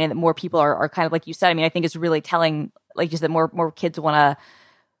happening, and that more people are kind of, like you said, I mean, I think it's really telling, like you said, more kids want to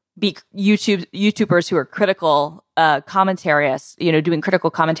be YouTubers who are critical commentarists, you know, doing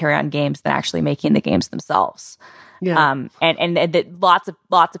critical commentary on games than actually making the games themselves. Yeah. And that lots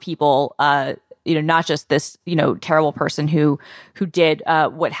of people, you know, not just this, you know, terrible person who did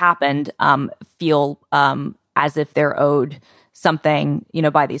what happened, feel as if they're owed something, you know,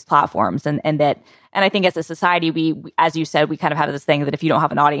 by these platforms, and I think as a society, we, as you said, we kind of have this thing that if you don't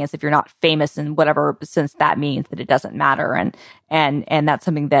have an audience, if you're not famous in whatever sense that means, that it doesn't matter, and that's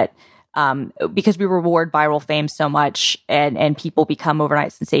something that, because we reward viral fame so much, and people become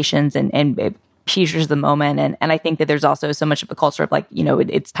overnight sensations and seizures of the moment, and I think that there's also so much of a culture of, like, you know,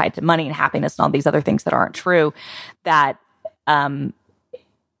 it's tied to money and happiness and all these other things that aren't true, that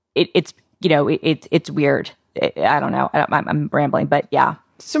it's you know, it's weird. I don't know. I'm rambling, but yeah.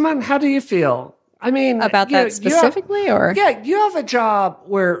 Simone, how do you feel? I mean, about that specifically, or? Yeah, you have a job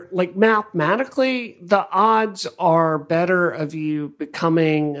where, like, mathematically, the odds are better of you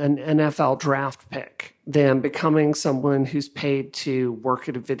becoming an NFL draft pick than becoming someone who's paid to work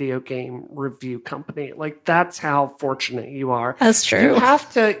at a video game review company. Like, that's how fortunate you are. That's true.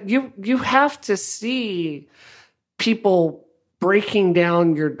 You have to see people breaking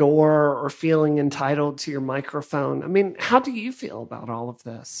down your door or feeling entitled to your microphone. I mean, how do you feel about all of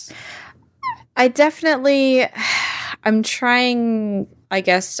this? I'm trying, I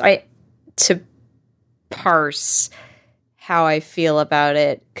guess, to parse how I feel about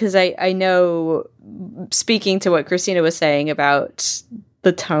it, because I know, speaking to what Christina was saying about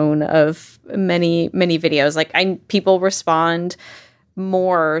the tone of many videos, like, people respond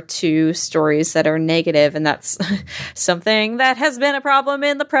more to stories that are negative, and that's something that has been a problem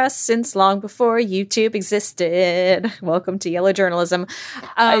in the press since long before YouTube existed. Welcome to yellow journalism.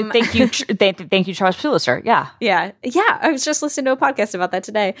 Thank you, Charles Pulitzer. Yeah. I was just listening to a podcast about that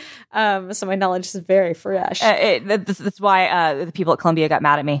today, so my knowledge is very fresh. That's why the people at Columbia got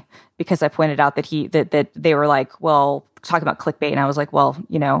mad at me, because I pointed out that they were like, well, talking about clickbait, and I was like, well,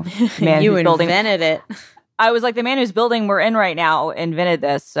 you know, man, you invented it. I was like, the man whose building we're in right now invented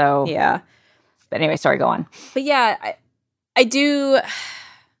this. So yeah. But anyway, sorry, go on. But yeah, I do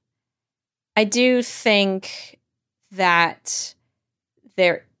think that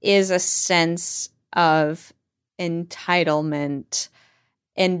there is a sense of entitlement,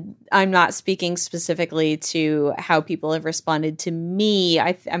 and I'm not speaking specifically to how people have responded to me.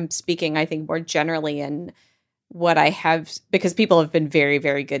 I'm speaking, I think, more generally in what I have, because people have been very,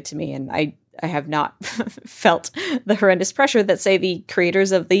 very good to me, and I have not felt the horrendous pressure that, say, the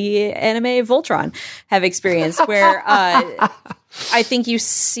creators of the anime Voltron have experienced, where I think you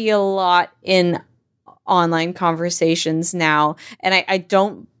see a lot in online conversations now, and I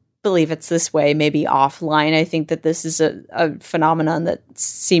don't believe it's this way, maybe offline. I think that this is a phenomenon that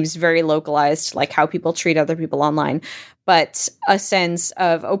seems very localized, like how people treat other people online, but a sense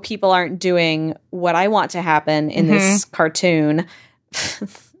of, oh, people aren't doing what I want to happen in this cartoon.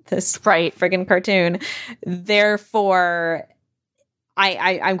 This friggin' cartoon. Therefore,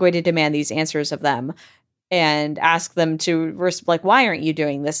 I'm going to demand these answers of them and ask them to, like, why aren't you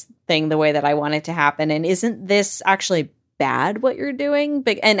doing this thing the way that I want it to happen? And isn't this actually bad, what you're doing?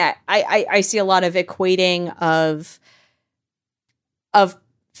 And I see a lot of equating of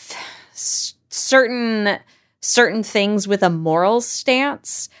certain things with a moral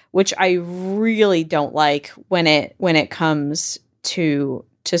stance, which I really don't like when it comes to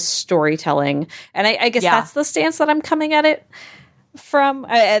storytelling. And I guess that's the stance that I'm coming at it from.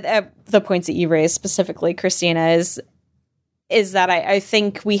 The points that you raised specifically, Christina, is that I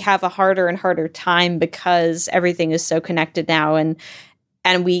think we have a harder and harder time because everything is so connected now, and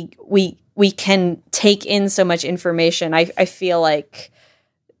we we can take in so much information. I feel like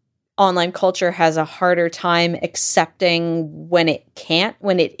online culture has a harder time accepting when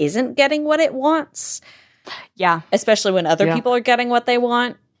it isn't getting what it wants. Yeah. Especially when other people are getting what they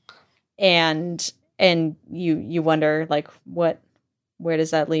want. And you wonder, like, where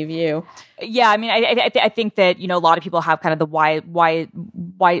does that leave you? Yeah, I mean, I think that, you know, a lot of people have kind of the why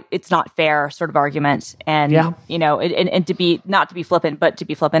it's not fair sort of argument, and you know, and to be not to be flippant, but to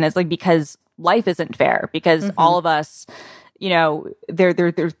be flippant is like, because life isn't fair, because all of us, you know,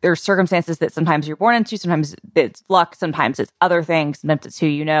 there's circumstances that sometimes you're born into, sometimes it's luck, sometimes it's other things, sometimes it's who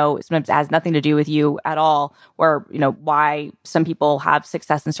you know, sometimes it has nothing to do with you at all, or, you know, why some people have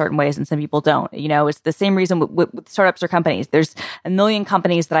success in certain ways and some people don't. You know, it's the same reason with startups or companies. There's a million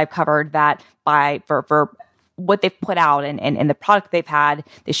companies that I've covered that for what they've put out and the product they've had,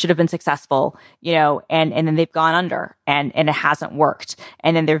 they should have been successful, you know, and then they've gone under and it hasn't worked.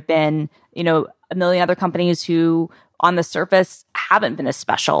 And then there've been, you know, a million other companies who on the surface haven't been as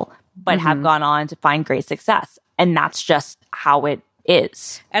special, but have gone on to find great success. And that's just how it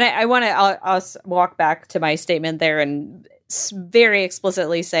is. And I want to I'll walk back to my statement there and very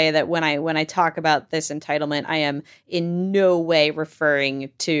explicitly say that when I talk about this entitlement, I am in no way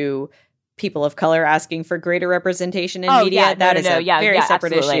referring to people of color asking for greater representation in media. Yeah, that is a very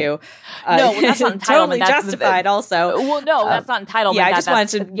separate issue. No, that's not entitlement. Totally justified also. Well, no, that's not entitlement. Yeah, I just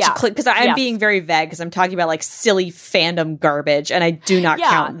wanted to click, because I'm being very vague, because I'm talking about like silly fandom garbage, and I do not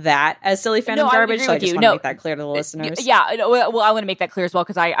count that as silly fandom garbage. So I just want to make that clear to the listeners. Yeah, well, I want to make that clear as well,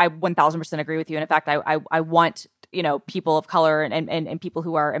 because I 1000% agree with you. And in fact, I want, you know, people of color and people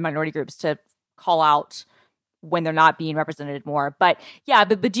who are in minority groups to call out when they're not being represented more. But yeah,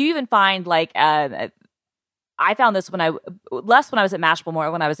 but do you even find, like, I found this when I was at Mashable, more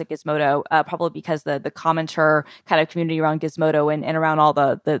when I was at Gizmodo, probably because the commenter kind of community around Gizmodo and around all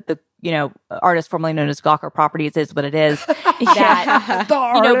the you know, artists formerly known as Gawker Properties is what it is. That,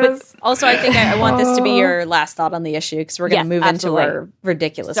 you know, but also I think I want this to be your last thought on the issue, because we're going to move into our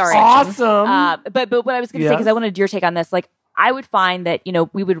ridiculous section. Awesome. But what I was going to say, because I wanted your take on this, like, I would find that, you know,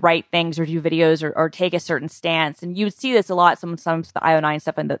 we would write things or do videos or take a certain stance. And you would see this a lot, sometimes with the IO9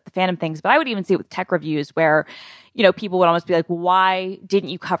 stuff and the fandom things, but I would even see it with tech reviews where, you know, people would almost be like, why didn't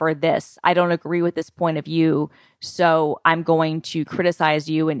you cover this? I don't agree with this point of view, so I'm going to criticize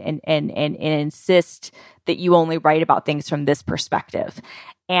you and insist that you only write about things from this perspective.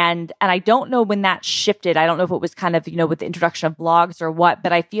 And I don't know when that shifted. I don't know if it was kind of, you know, with the introduction of blogs or what,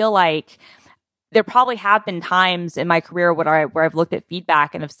 but I feel like there probably have been times in my career where I've looked at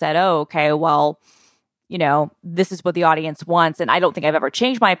feedback and have said, oh, okay, well, you know, this is what the audience wants. And I don't think I've ever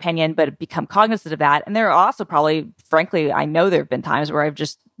changed my opinion, but become cognizant of that. And there are also probably, frankly, I know there have been times where I've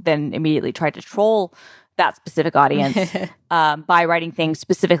just then immediately tried to troll that specific audience by writing things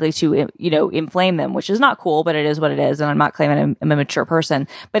specifically to, you know, inflame them, which is not cool, but it is what it is. And I'm not claiming I'm a mature person.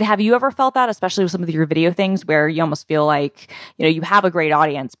 But have you ever felt that, especially with some of your video things, where you almost feel like, you know, you have a great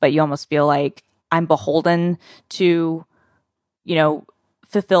audience, but you almost feel like I'm beholden to, you know,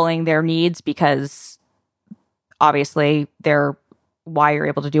 fulfilling their needs because obviously they're why you're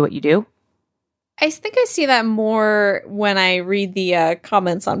able to do what you do? I think I see that more when I read the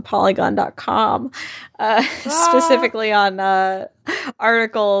comments on Polygon.com, specifically on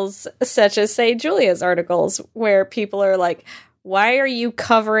articles such as, say, Julia's articles, where people are like, why are you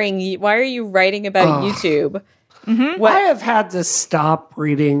writing about YouTube? Mm-hmm. I have had to stop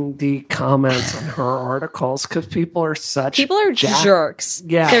reading the comments on her articles because people are jerks.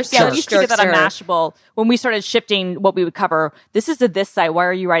 Yeah, we used to get that on Mashable when we started shifting what we would cover. This is this site. Why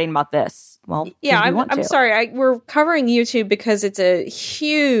are you writing about this? Well, yeah, I'm sorry. We're covering YouTube because it's a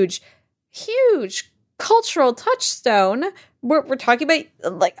huge cultural touchstone. We're talking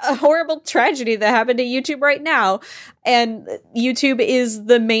about like a horrible tragedy that happened to YouTube right now. And YouTube is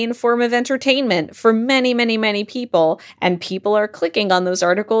the main form of entertainment for many, many, many people. And people are clicking on those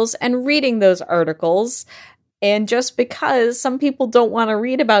articles and reading those articles. And just because some people don't want to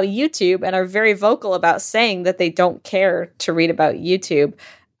read about YouTube and are very vocal about saying that they don't care to read about YouTube,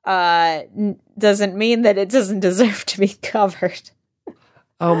 doesn't mean that it doesn't deserve to be covered.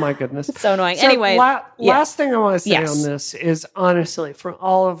 Oh my goodness. It's so annoying. So anyway. Last thing I want to say on this is, honestly, for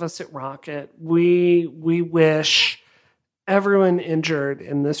all of us at Rocket, we wish everyone injured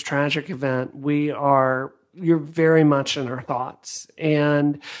in this tragic event, you're very much in our thoughts.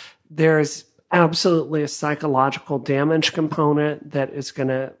 And there's absolutely a psychological damage component that is going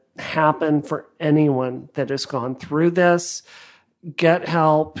to happen for anyone that has gone through this. Get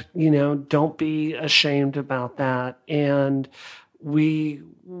help, don't be ashamed about that. And we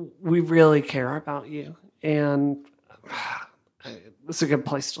really care about you. And it's a good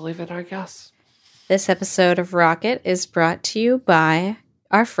place to leave it, I guess. This episode of Rocket is brought to you by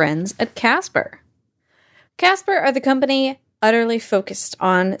our friends at Casper. Casper are the company utterly focused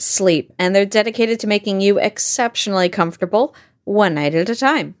on sleep, and they're dedicated to making you exceptionally comfortable one night at a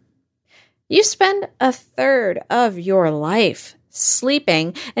time. You spend a third of your life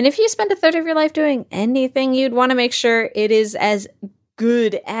sleeping, and if you spend a third of your life doing anything, you'd want to make sure it is as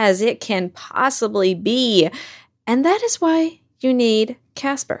good as it can possibly be. And that is why you need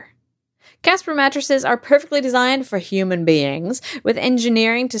Casper. Casper mattresses are perfectly designed for human beings, with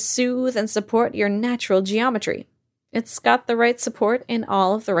engineering to soothe and support your natural geometry. It's got the right support in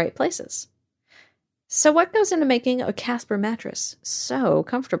all of the right places. So what goes into making a Casper mattress so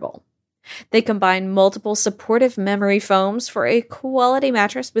comfortable? They combine multiple supportive memory foams for a quality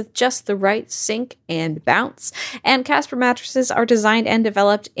mattress with just the right sink and bounce. And Casper mattresses are designed and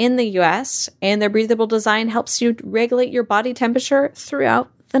developed in the US, and their breathable design helps you regulate your body temperature throughout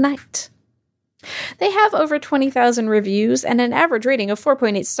the night. They have over 20,000 reviews and an average rating of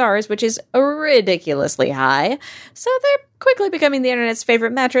 4.8 stars, which is ridiculously high. So they're quickly becoming the internet's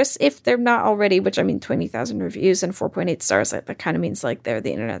favorite mattress, if they're not already, which I mean 20,000 reviews and 4.8 stars. That kind of means like they're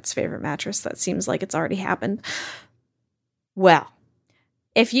the internet's favorite mattress. That seems like it's already happened. Well,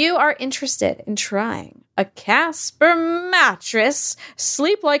 if you are interested in trying a Casper mattress,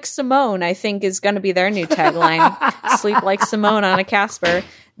 Sleep Like Simone, I think, is going to be their new tagline. Sleep Like Simone on a Casper.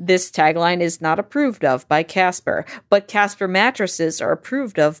 This tagline is not approved of by Casper, but Casper mattresses are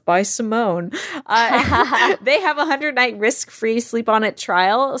approved of by Simone. They have a 100-night risk-free sleep-on-it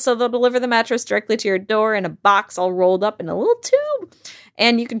trial, so they'll deliver the mattress directly to your door in a box all rolled up in a little tube.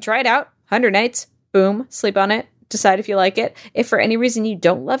 And you can try it out. 100 nights, boom, sleep on it, decide if you like it. If for any reason you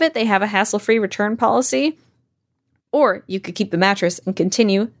don't love it, they have a hassle-free return policy. Or you could keep the mattress and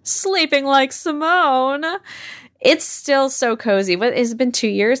continue sleeping like Simone. It's still so cozy. What, has it been 2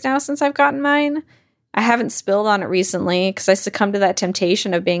 years now since I've gotten mine? I haven't spilled on it recently because I succumbed to that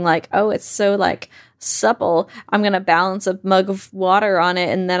temptation of being like, oh, it's so like supple. I'm going to balance a mug of water on it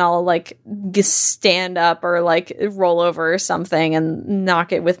and then I'll like stand up or like roll over or something and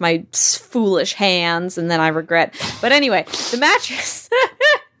knock it with my foolish hands and then I regret. But anyway, the mattress.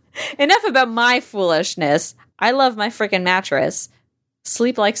 Enough about my foolishness. I love my freaking mattress.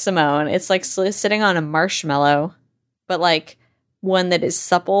 Sleep Like Simone. It's like sitting on a marshmallow, but like one that is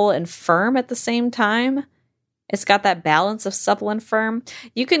supple and firm at the same time. It's got that balance of supple and firm.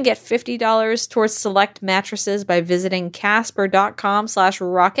 You can get $50 towards select mattresses by visiting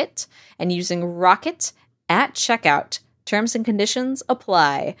casper.com/rocket and using rocket at checkout. Terms and conditions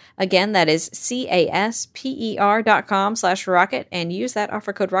apply. Again, that is casper.com/rocket and use that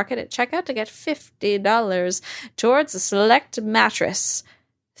offer code rocket at checkout to get $50 towards a select mattress.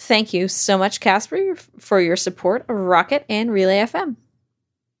 Thank you so much, Casper, for your support of Rocket and Relay FM.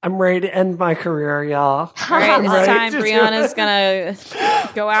 I'm ready to end my career, y'all. All right, it's time. Brianna's going to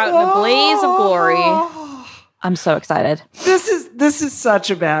go out in a blaze of glory. I'm so excited. This is such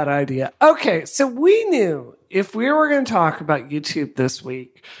a bad idea. Okay, so we knew if we were going to talk about YouTube this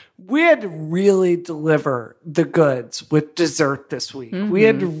week, we had to really deliver the goods with dessert this week. Mm-hmm. We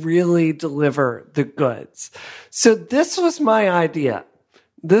had to really deliver the goods. So this was my idea.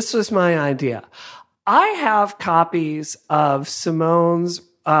 I have copies of Simone's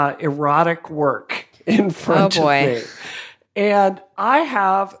erotic work in front of me. And I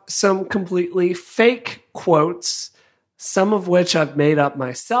have some completely fake quotes, some of which I've made up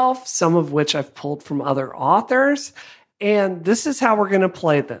myself, some of which I've pulled from other authors. And this is how we're going to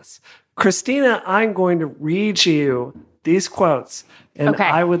play this. Christina, I'm going to read you these quotes, and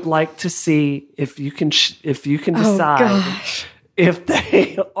I would like to see if you can decide if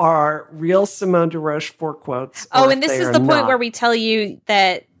they are real Simone de Rochefort quotes. And this is the point where we tell you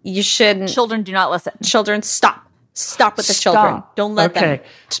that you shouldn't. Children do not listen. Children, stop. Stop with the children. Don't let them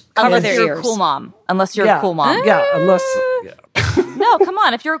cover their ears. Unless you're a cool mom. Yeah, unless... Yeah. No, come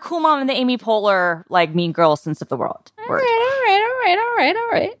on. If you're a cool mom in the Amy Poehler, like Mean Girls sense of the world. All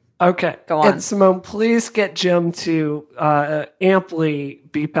right. Okay. Go on. And Simone, please get Jim to amply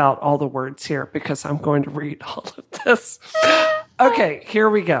beep out all the words here because I'm going to read all of this. Okay, here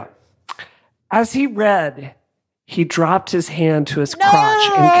we go. As he read, he dropped his hand to his crotch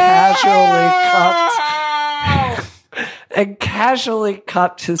and casually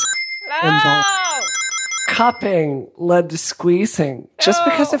cupped his envelope. Cupping led to squeezing just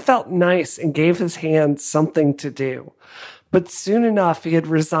because it felt nice and gave his hand something to do. But soon enough, he had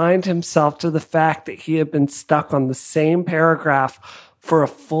resigned himself to the fact that he had been stuck on the same paragraph for a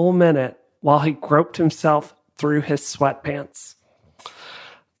full minute while he groped himself through his sweatpants.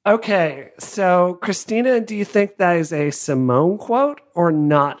 Okay, so Christina, do you think that is a Simone quote or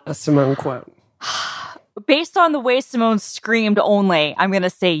not a Simone quote? Based on the way Simone screamed only, I'm going to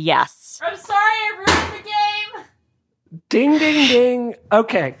say yes. I'm sorry, I ruined the game. Ding, ding, ding.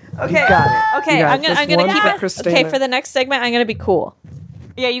 Okay. Okay. You got it. Okay, I'm gonna keep it. Christina. Okay, for the next segment, I'm gonna be cool.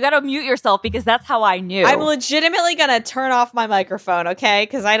 Yeah, you got to mute yourself because that's how I knew. I'm legitimately gonna turn off my microphone, okay?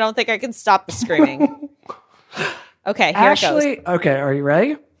 Because I don't think I can stop the screaming. Okay, here Ashley, it goes. Okay, are you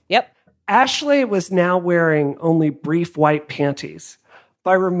ready? Yep. Ashley was now wearing only brief white panties.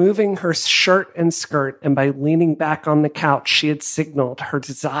 By removing her shirt and skirt and by leaning back on the couch, she had signaled her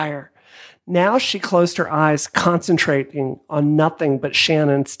desire. Now she closed her eyes, concentrating on nothing but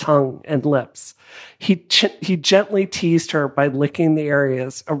Shannon's tongue and lips. He gently teased her by licking the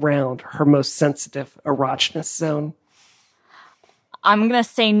areas around her most sensitive erogenous zone. I'm going to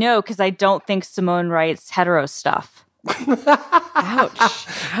say no because I don't think Simone writes hetero stuff. Ouch.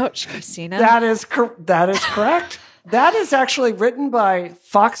 Ouch, Christina. That is correct. That is actually written by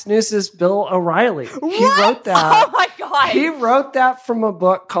Fox News' Bill O'Reilly. What? He wrote that. Oh my God. He wrote that from a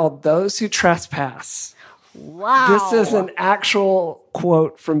book called Those Who Trespass. Wow. This is an actual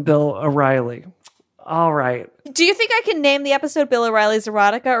quote from Bill O'Reilly. All right. Do you think I can name the episode Bill O'Reilly's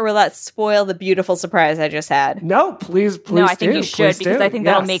Erotica, or will that spoil the beautiful surprise I just had? No, please No, I think do. you should because do. I think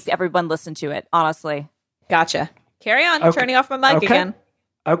that'll make everyone listen to it, honestly. Gotcha. Carry on. Okay. Turning off my mic again.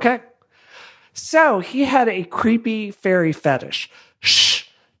 Okay. So he had a creepy fairy fetish. Shh.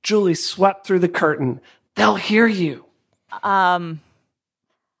 Julie swept through the curtain. They'll hear you. I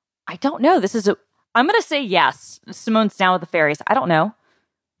don't know. I'm going to say yes. Simone's down with the fairies. I don't know.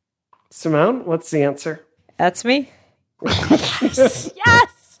 Simone, what's the answer? That's me. Yes.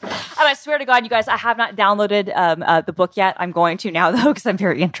 And I swear to God, you guys, I have not downloaded the book yet. I'm going to now, though, because I'm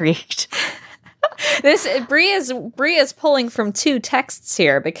very intrigued. Bree is pulling from two texts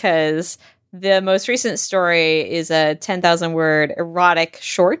here because the most recent story is a 10,000 word erotic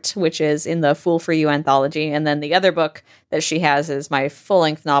short, which is in the Fool for You anthology, and then the other book that she has is my full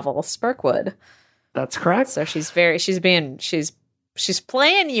length novel, Sparkwood. That's correct. So she's playing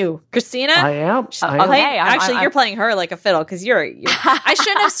you, Christina. I am. Actually, you're playing her like a fiddle because you're I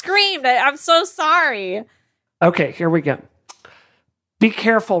shouldn't have screamed. I'm so sorry. Okay, here we go. Be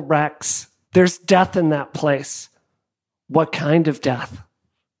careful, Rex. There's death in that place. What kind of death?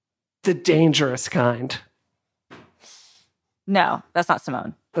 The dangerous kind. No, that's not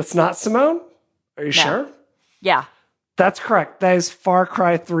Simone. That's not Simone? Are you sure? Yeah. That's correct. That is Far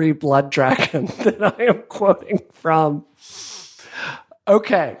Cry 3 Blood Dragon that I am quoting from.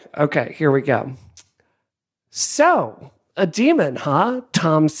 Okay, here we go. So, a demon, huh?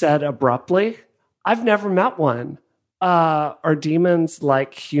 Tom said abruptly. I've never met one. Are demons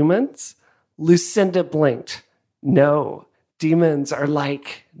like humans? Lucinda blinked. No, demons are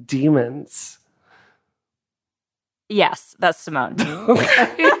like demons. Yes, that's Simone.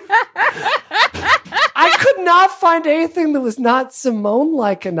 Okay. I could not find anything that was not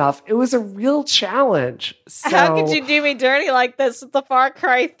Simone-like enough. It was a real challenge. So, how could you do me dirty like this with the Far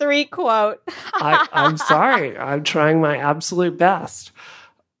Cry 3 quote? I'm sorry. I'm trying my absolute best.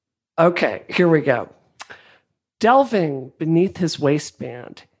 Okay, here we go. Delving beneath his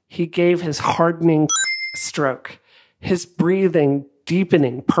waistband, he gave his hardening stroke, his breathing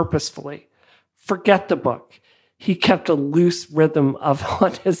deepening purposefully. Forget the book. He kept a loose rhythm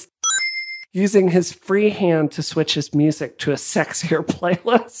on his using his free hand to switch his music to a sexier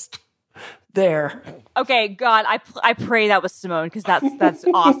playlist. There. Okay, God, I pray that was Simone because that's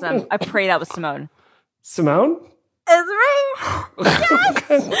awesome. I pray that was Simone. Simone? It's me.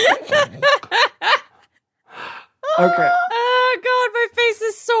 Yes. Okay. Oh God, my face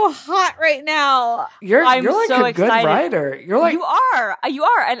is so hot right now. You're like so a good excited. writer. You're like you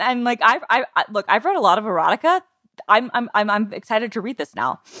are, and I'm like I look. I've read a lot of erotica. I'm excited to read this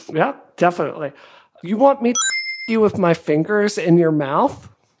now. Yeah, definitely. You want me to you with my fingers in your mouth?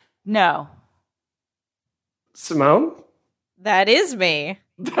 No, Simone? That is me.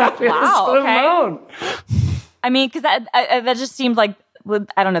 That is Wow, Simone. I mean, because that just seemed like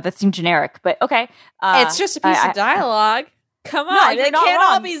I don't know. That seemed generic, but okay. It's just a piece of dialogue. Come on, you're they not can't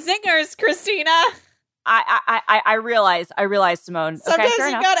wrong. all be zingers, Christina. I realize, Simone. Sometimes okay,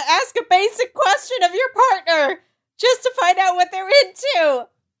 you gotta ask a basic question of your partner just to find out what they're into.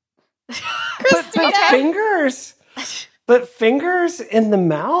 Christina. But fingers in the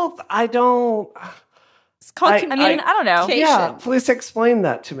mouth? I don't. It's called I don't know. Yeah, please explain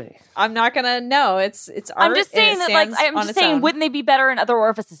that to me. I'm not gonna know. It's art. I'm just saying and it that, like, stands I'm on just its saying, own. wouldn't they be better in other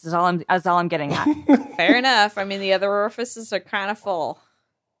orifices? Is all I'm getting at. Fair enough. I mean, the other orifices are kind of full.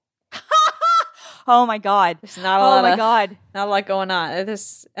 Oh my God. There's not a lot. Oh my God. Not a lot going on.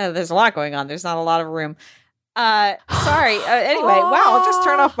 There's a lot going on. There's not a lot of room. Sorry. Anyway, wow. I'll just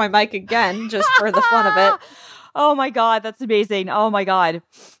turn off my mic again just for the fun of it. Oh my God. That's amazing. Oh my God.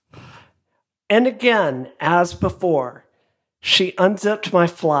 And again, as before, she unzipped my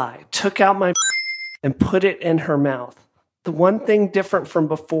fly, took out my and put it in her mouth. The one thing different from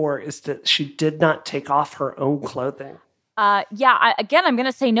before is that she did not take off her own clothing. I'm going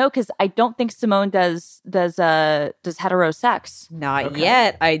to say no because I don't think Simone does hetero sex. Not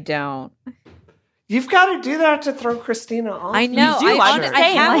yet. I don't. You've got to do that to throw Christina off. I know.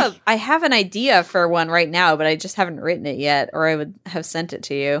 I have an idea for one right now, but I just haven't written it yet, or I would have sent it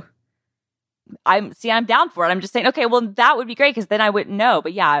to you. I'm down for it. I'm just saying, okay, well, that would be great because then I wouldn't know.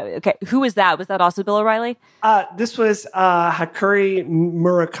 But yeah, okay. Who was that? Was that also Bill O'Reilly? This was Hakuri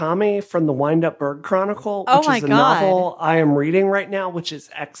Murakami from the Wind Up Bird Chronicle, which is a novel I am reading right now, which is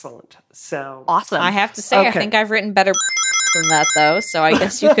excellent. So awesome. I have to say, I think I've written better than that, though. So I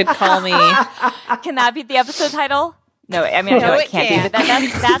guess you could call me. Can that be the episode title? No, I mean, I know it can't be, but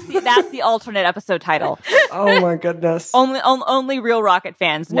that's the alternate episode title. Oh my goodness! Only real Rocket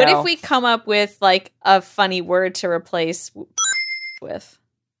fans know. What if we come up with like a funny word to replace with?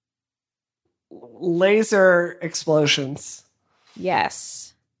 Laser explosions.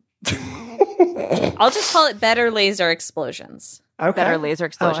 Yes. I'll just call it better laser explosions. Okay. Better laser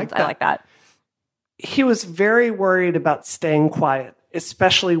explosions. I like that. He was very worried about staying quiet,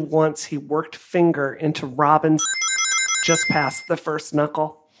 especially once he worked finger into Robin's just past the first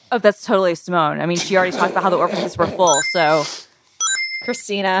knuckle. Oh, that's totally Simone. I mean, she already talked about how the orifices were full, so.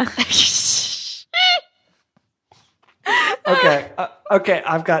 Christina. Okay,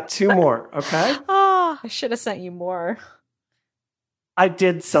 I've got two more, okay? I should have sent you more. I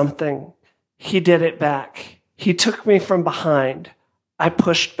did something. He did it back. He took me from behind. I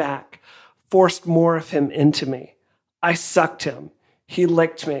pushed back, forced more of him into me. I sucked him. He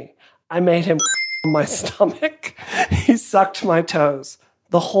licked me. I made him my stomach. He sucked my toes.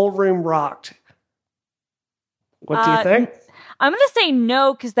 The whole room rocked. What do you think? I'm going to say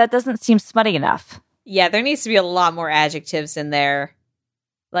no because that doesn't seem smutty enough. Yeah, there needs to be a lot more adjectives in there.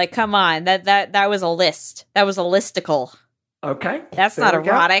 Like, come on, that was a list. That was a listicle. Okay, that's not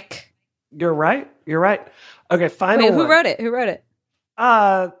erotic. You're right. Okay, final. Wait, who wrote it?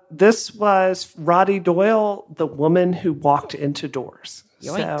 This was Roddy Doyle, the woman who walked into doors.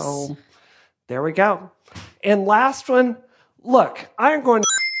 Yoinks. So there we go. And last one. Look, I'm going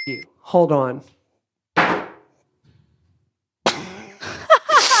to you. Hold on.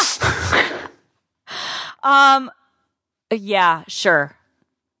 Yeah, sure.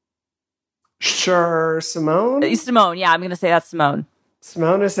 Sure, Simone? Simone, yeah, I'm going to say that's Simone.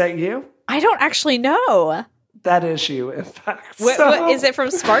 Simone, is that you? I don't actually know. That is you, in fact. What, is it from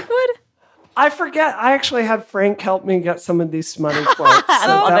Sparkwood? I forget. I actually had Frank help me get some of these smutty quotes. So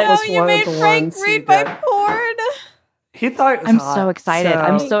that was you made Frank read my porn. He thought it was hot. So excited.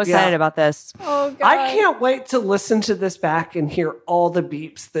 I'm so excited about this. Oh, God. I can't wait to listen to this back and hear all the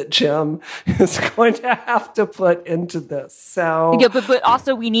beeps that Jim is going to have to put into this. So yeah, but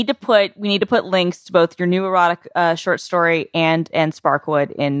also we need to put links to both your new erotic short story and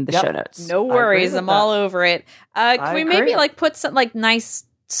Sparkwood in the show notes. No worries. I'm all over it. Can we maybe like put some like nice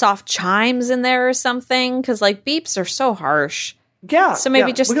soft chimes in there or something? Because like beeps are so harsh. Yeah. So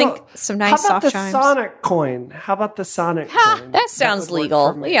maybe just think some nice soft chimes. How about the Sonic coin? That sounds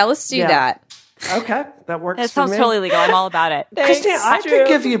legal. Yeah, let's do that. Okay, that works. That sounds totally legal. I'm all about it. Christine, I have to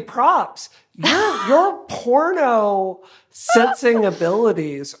give you props. Your porno sensing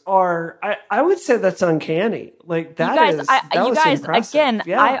abilities are, I would say that's uncanny. Like that you guys, impressive. Again,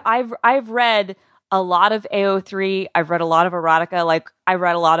 yeah. I've read a lot of AO3. I've read a lot of erotica. Like I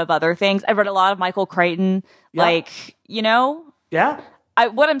read a lot of other things. I've read a lot of Michael Crichton. Yeah. Like, you know. Yeah.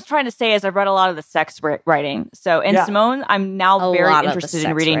 What I'm trying to say is I've read a lot of the sex writing. So, Simone, I'm now very interested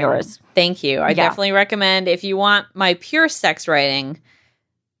in reading yours. Thank you. I definitely recommend, if you want my pure sex writing,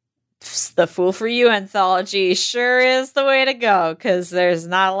 the Fool for You anthology sure is the way to go, because there's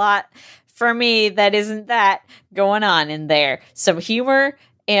not a lot for me that isn't that going on in there. Some humor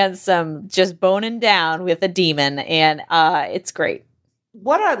and some just boning down with a demon, and it's great.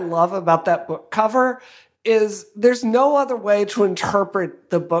 What I love about that book cover is there's no other way to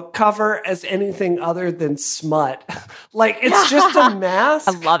interpret the book cover as anything other than smut. Like, it's just a mask.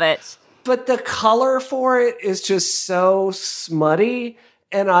 I love it. But the color for it is just so smutty,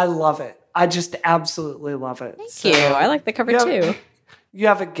 and I love it. I just absolutely love it. Thank you. I like the cover too. You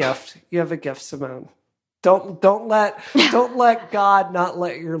have a gift. You have a gift, Simone. Don't let God not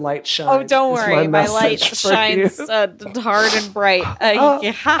let your light shine. Oh, don't worry, my light shines hard and bright. Oh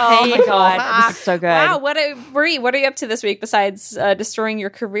my God, this is so good. Wow, what are you up to this week besides destroying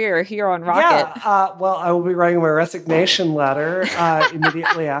your career here on Rocket? Yeah, well, I will be writing my resignation letter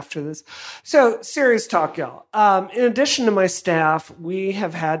immediately after this. So, serious talk, y'all. In addition to my staff, we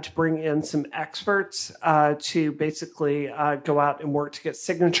have had to bring in some experts to basically go out and work to get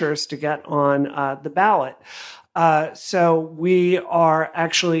signatures to get on the ballot. So we are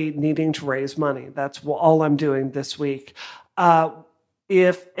actually needing to raise money. That's all I'm doing this week.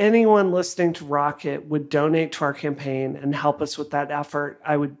 If anyone listening to Rocket would donate to our campaign and help us with that effort,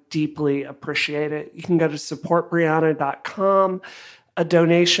 I would deeply appreciate it. You can go to supportbrianna.com. A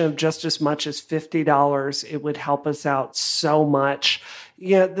donation of just as much as $50, it would help us out so much.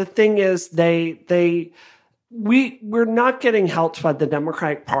 Yeah, the thing is, we're not getting helped by the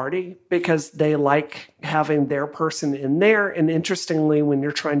Democratic Party because they like having their person in there. And interestingly, when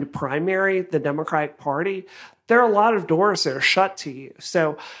you're trying to primary the Democratic Party, there are a lot of doors that are shut to you.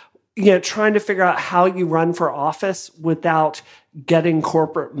 So, trying to figure out how you run for office without getting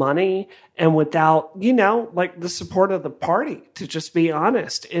corporate money and without, the support of the party, to just be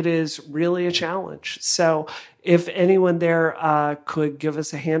honest, it is really a challenge. So if anyone there could give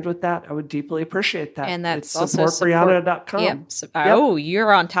us a hand with that, I would deeply appreciate that. And that's it's also supportbrianna.com. Yep. Oh,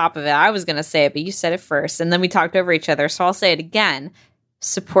 you're on top of it. I was going to say it, but you said it first. And then we talked over each other. So I'll say it again,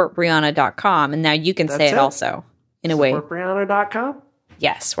 supportbrianna.com. And now you can say it also in a way. Supportbrianna.com.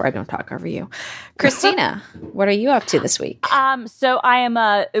 Yes, where I don't talk over you. Christina, what are you up to this week? So I am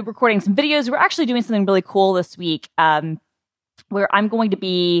recording some videos. We're actually doing something really cool this week where I'm going to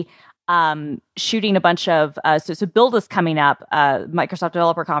be shooting a bunch of so Build is coming up, Microsoft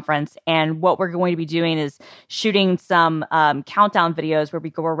Developer Conference, and what we're going to be doing is shooting some countdown videos where we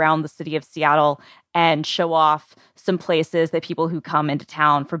go around the city of Seattle and show off some places that people who come into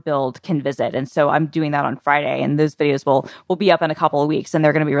town for Build can visit. And so I'm doing that on Friday, and those videos will be up in a couple of weeks, and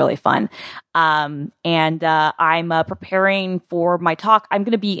they're going to be really fun. And I'm preparing for my talk. I'm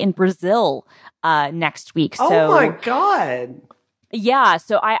going to be in Brazil next week. Oh my God. Yeah,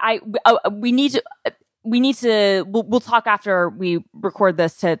 so we'll talk after we record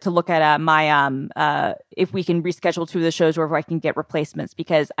this to look at my if we can reschedule two of the shows or if I can get replacements,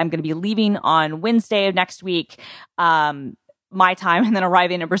 because I'm going to be leaving on Wednesday of next week, my time, and then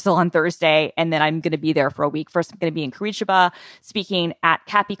arriving in Brazil on Thursday, and then I'm going to be there for a week. First, I'm going to be in Curitiba speaking at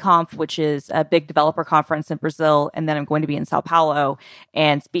CapiConf, which is a big developer conference in Brazil, and then I'm going to be in Sao Paulo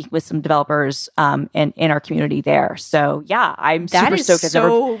and speak with some developers in our community there. So yeah, I'm super stoked.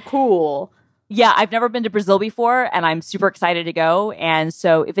 So cool. Yeah, I've never been to Brazil before, and I'm super excited to go. And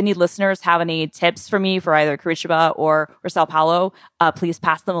so if any listeners have any tips for me for either Curitiba or Sao Paulo, please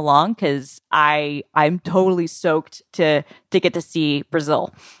pass them along, because I'm totally stoked to get to see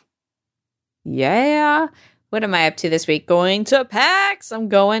Brazil. Yeah. What am I up to this week? Going to PAX. I'm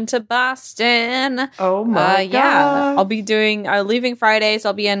going to Boston. Oh my God. Yeah, I'll be leaving Friday, so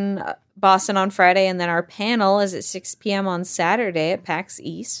I'll be in Boston on Friday, and then our panel is at 6 p.m. on Saturday at PAX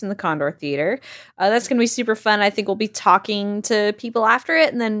East in the Condor Theater. That's going to be super fun. I think we'll be talking to people after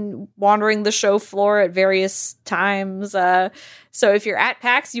it and then wandering the show floor at various times. So if you're at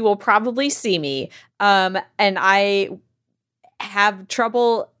PAX, you will probably see me. And I have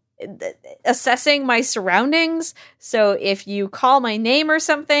trouble assessing my surroundings. So if you call my name or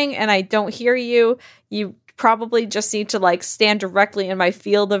something and I don't hear you, you probably just need to stand directly in my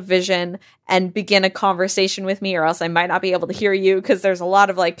field of vision and begin a conversation with me, or else I might not be able to hear you, because there's a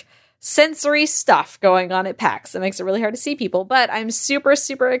lot of sensory stuff going on at PAX that makes it really hard to see people. But I'm super,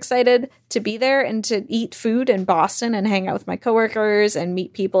 super excited to be there and to eat food in Boston and hang out with my coworkers and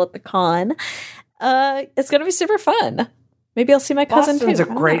meet people at the con. It's going to be super fun. Maybe I'll see my cousin too. Boston's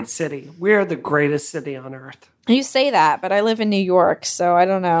a great city. We're the greatest city on earth. You say that, but I live in New York, so I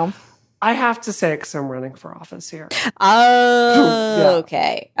don't know. I have to say it because I'm running for office here. Oh, yeah.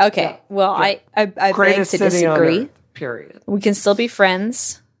 Okay. Yeah. Well, yeah. I beg to disagree. On earth, period. We can still be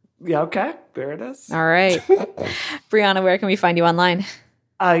friends. Yeah, okay. There it is. All right. Brianna, where can we find you online?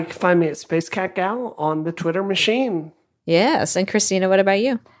 You can find me at Space Cat Gal on the Twitter machine. Yes. And Christina, what about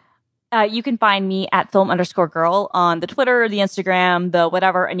you? You can find me at film_girl on the Twitter, the Instagram, the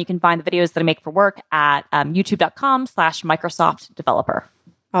whatever, and you can find the videos that I make for work at youtube.com/Microsoft Developer.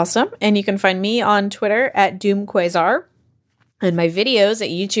 Awesome. And you can find me on Twitter at DoomQuasar. and my videos at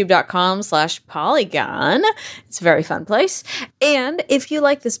youtube.com/Polygon. It's a very fun place. And if you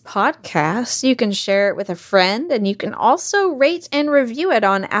like this podcast, you can share it with a friend, and you can also rate and review it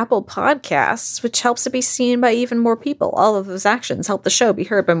on Apple Podcasts, which helps it be seen by even more people. All of those actions help the show be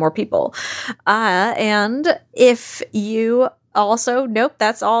heard by more people. And if you also, nope,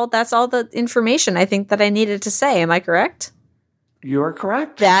 that's all the information I think that I needed to say. Am I correct? You are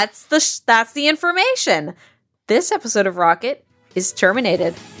correct. That's the information. This episode of Rocket is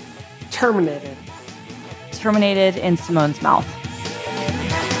terminated. Terminated in Simone's mouth.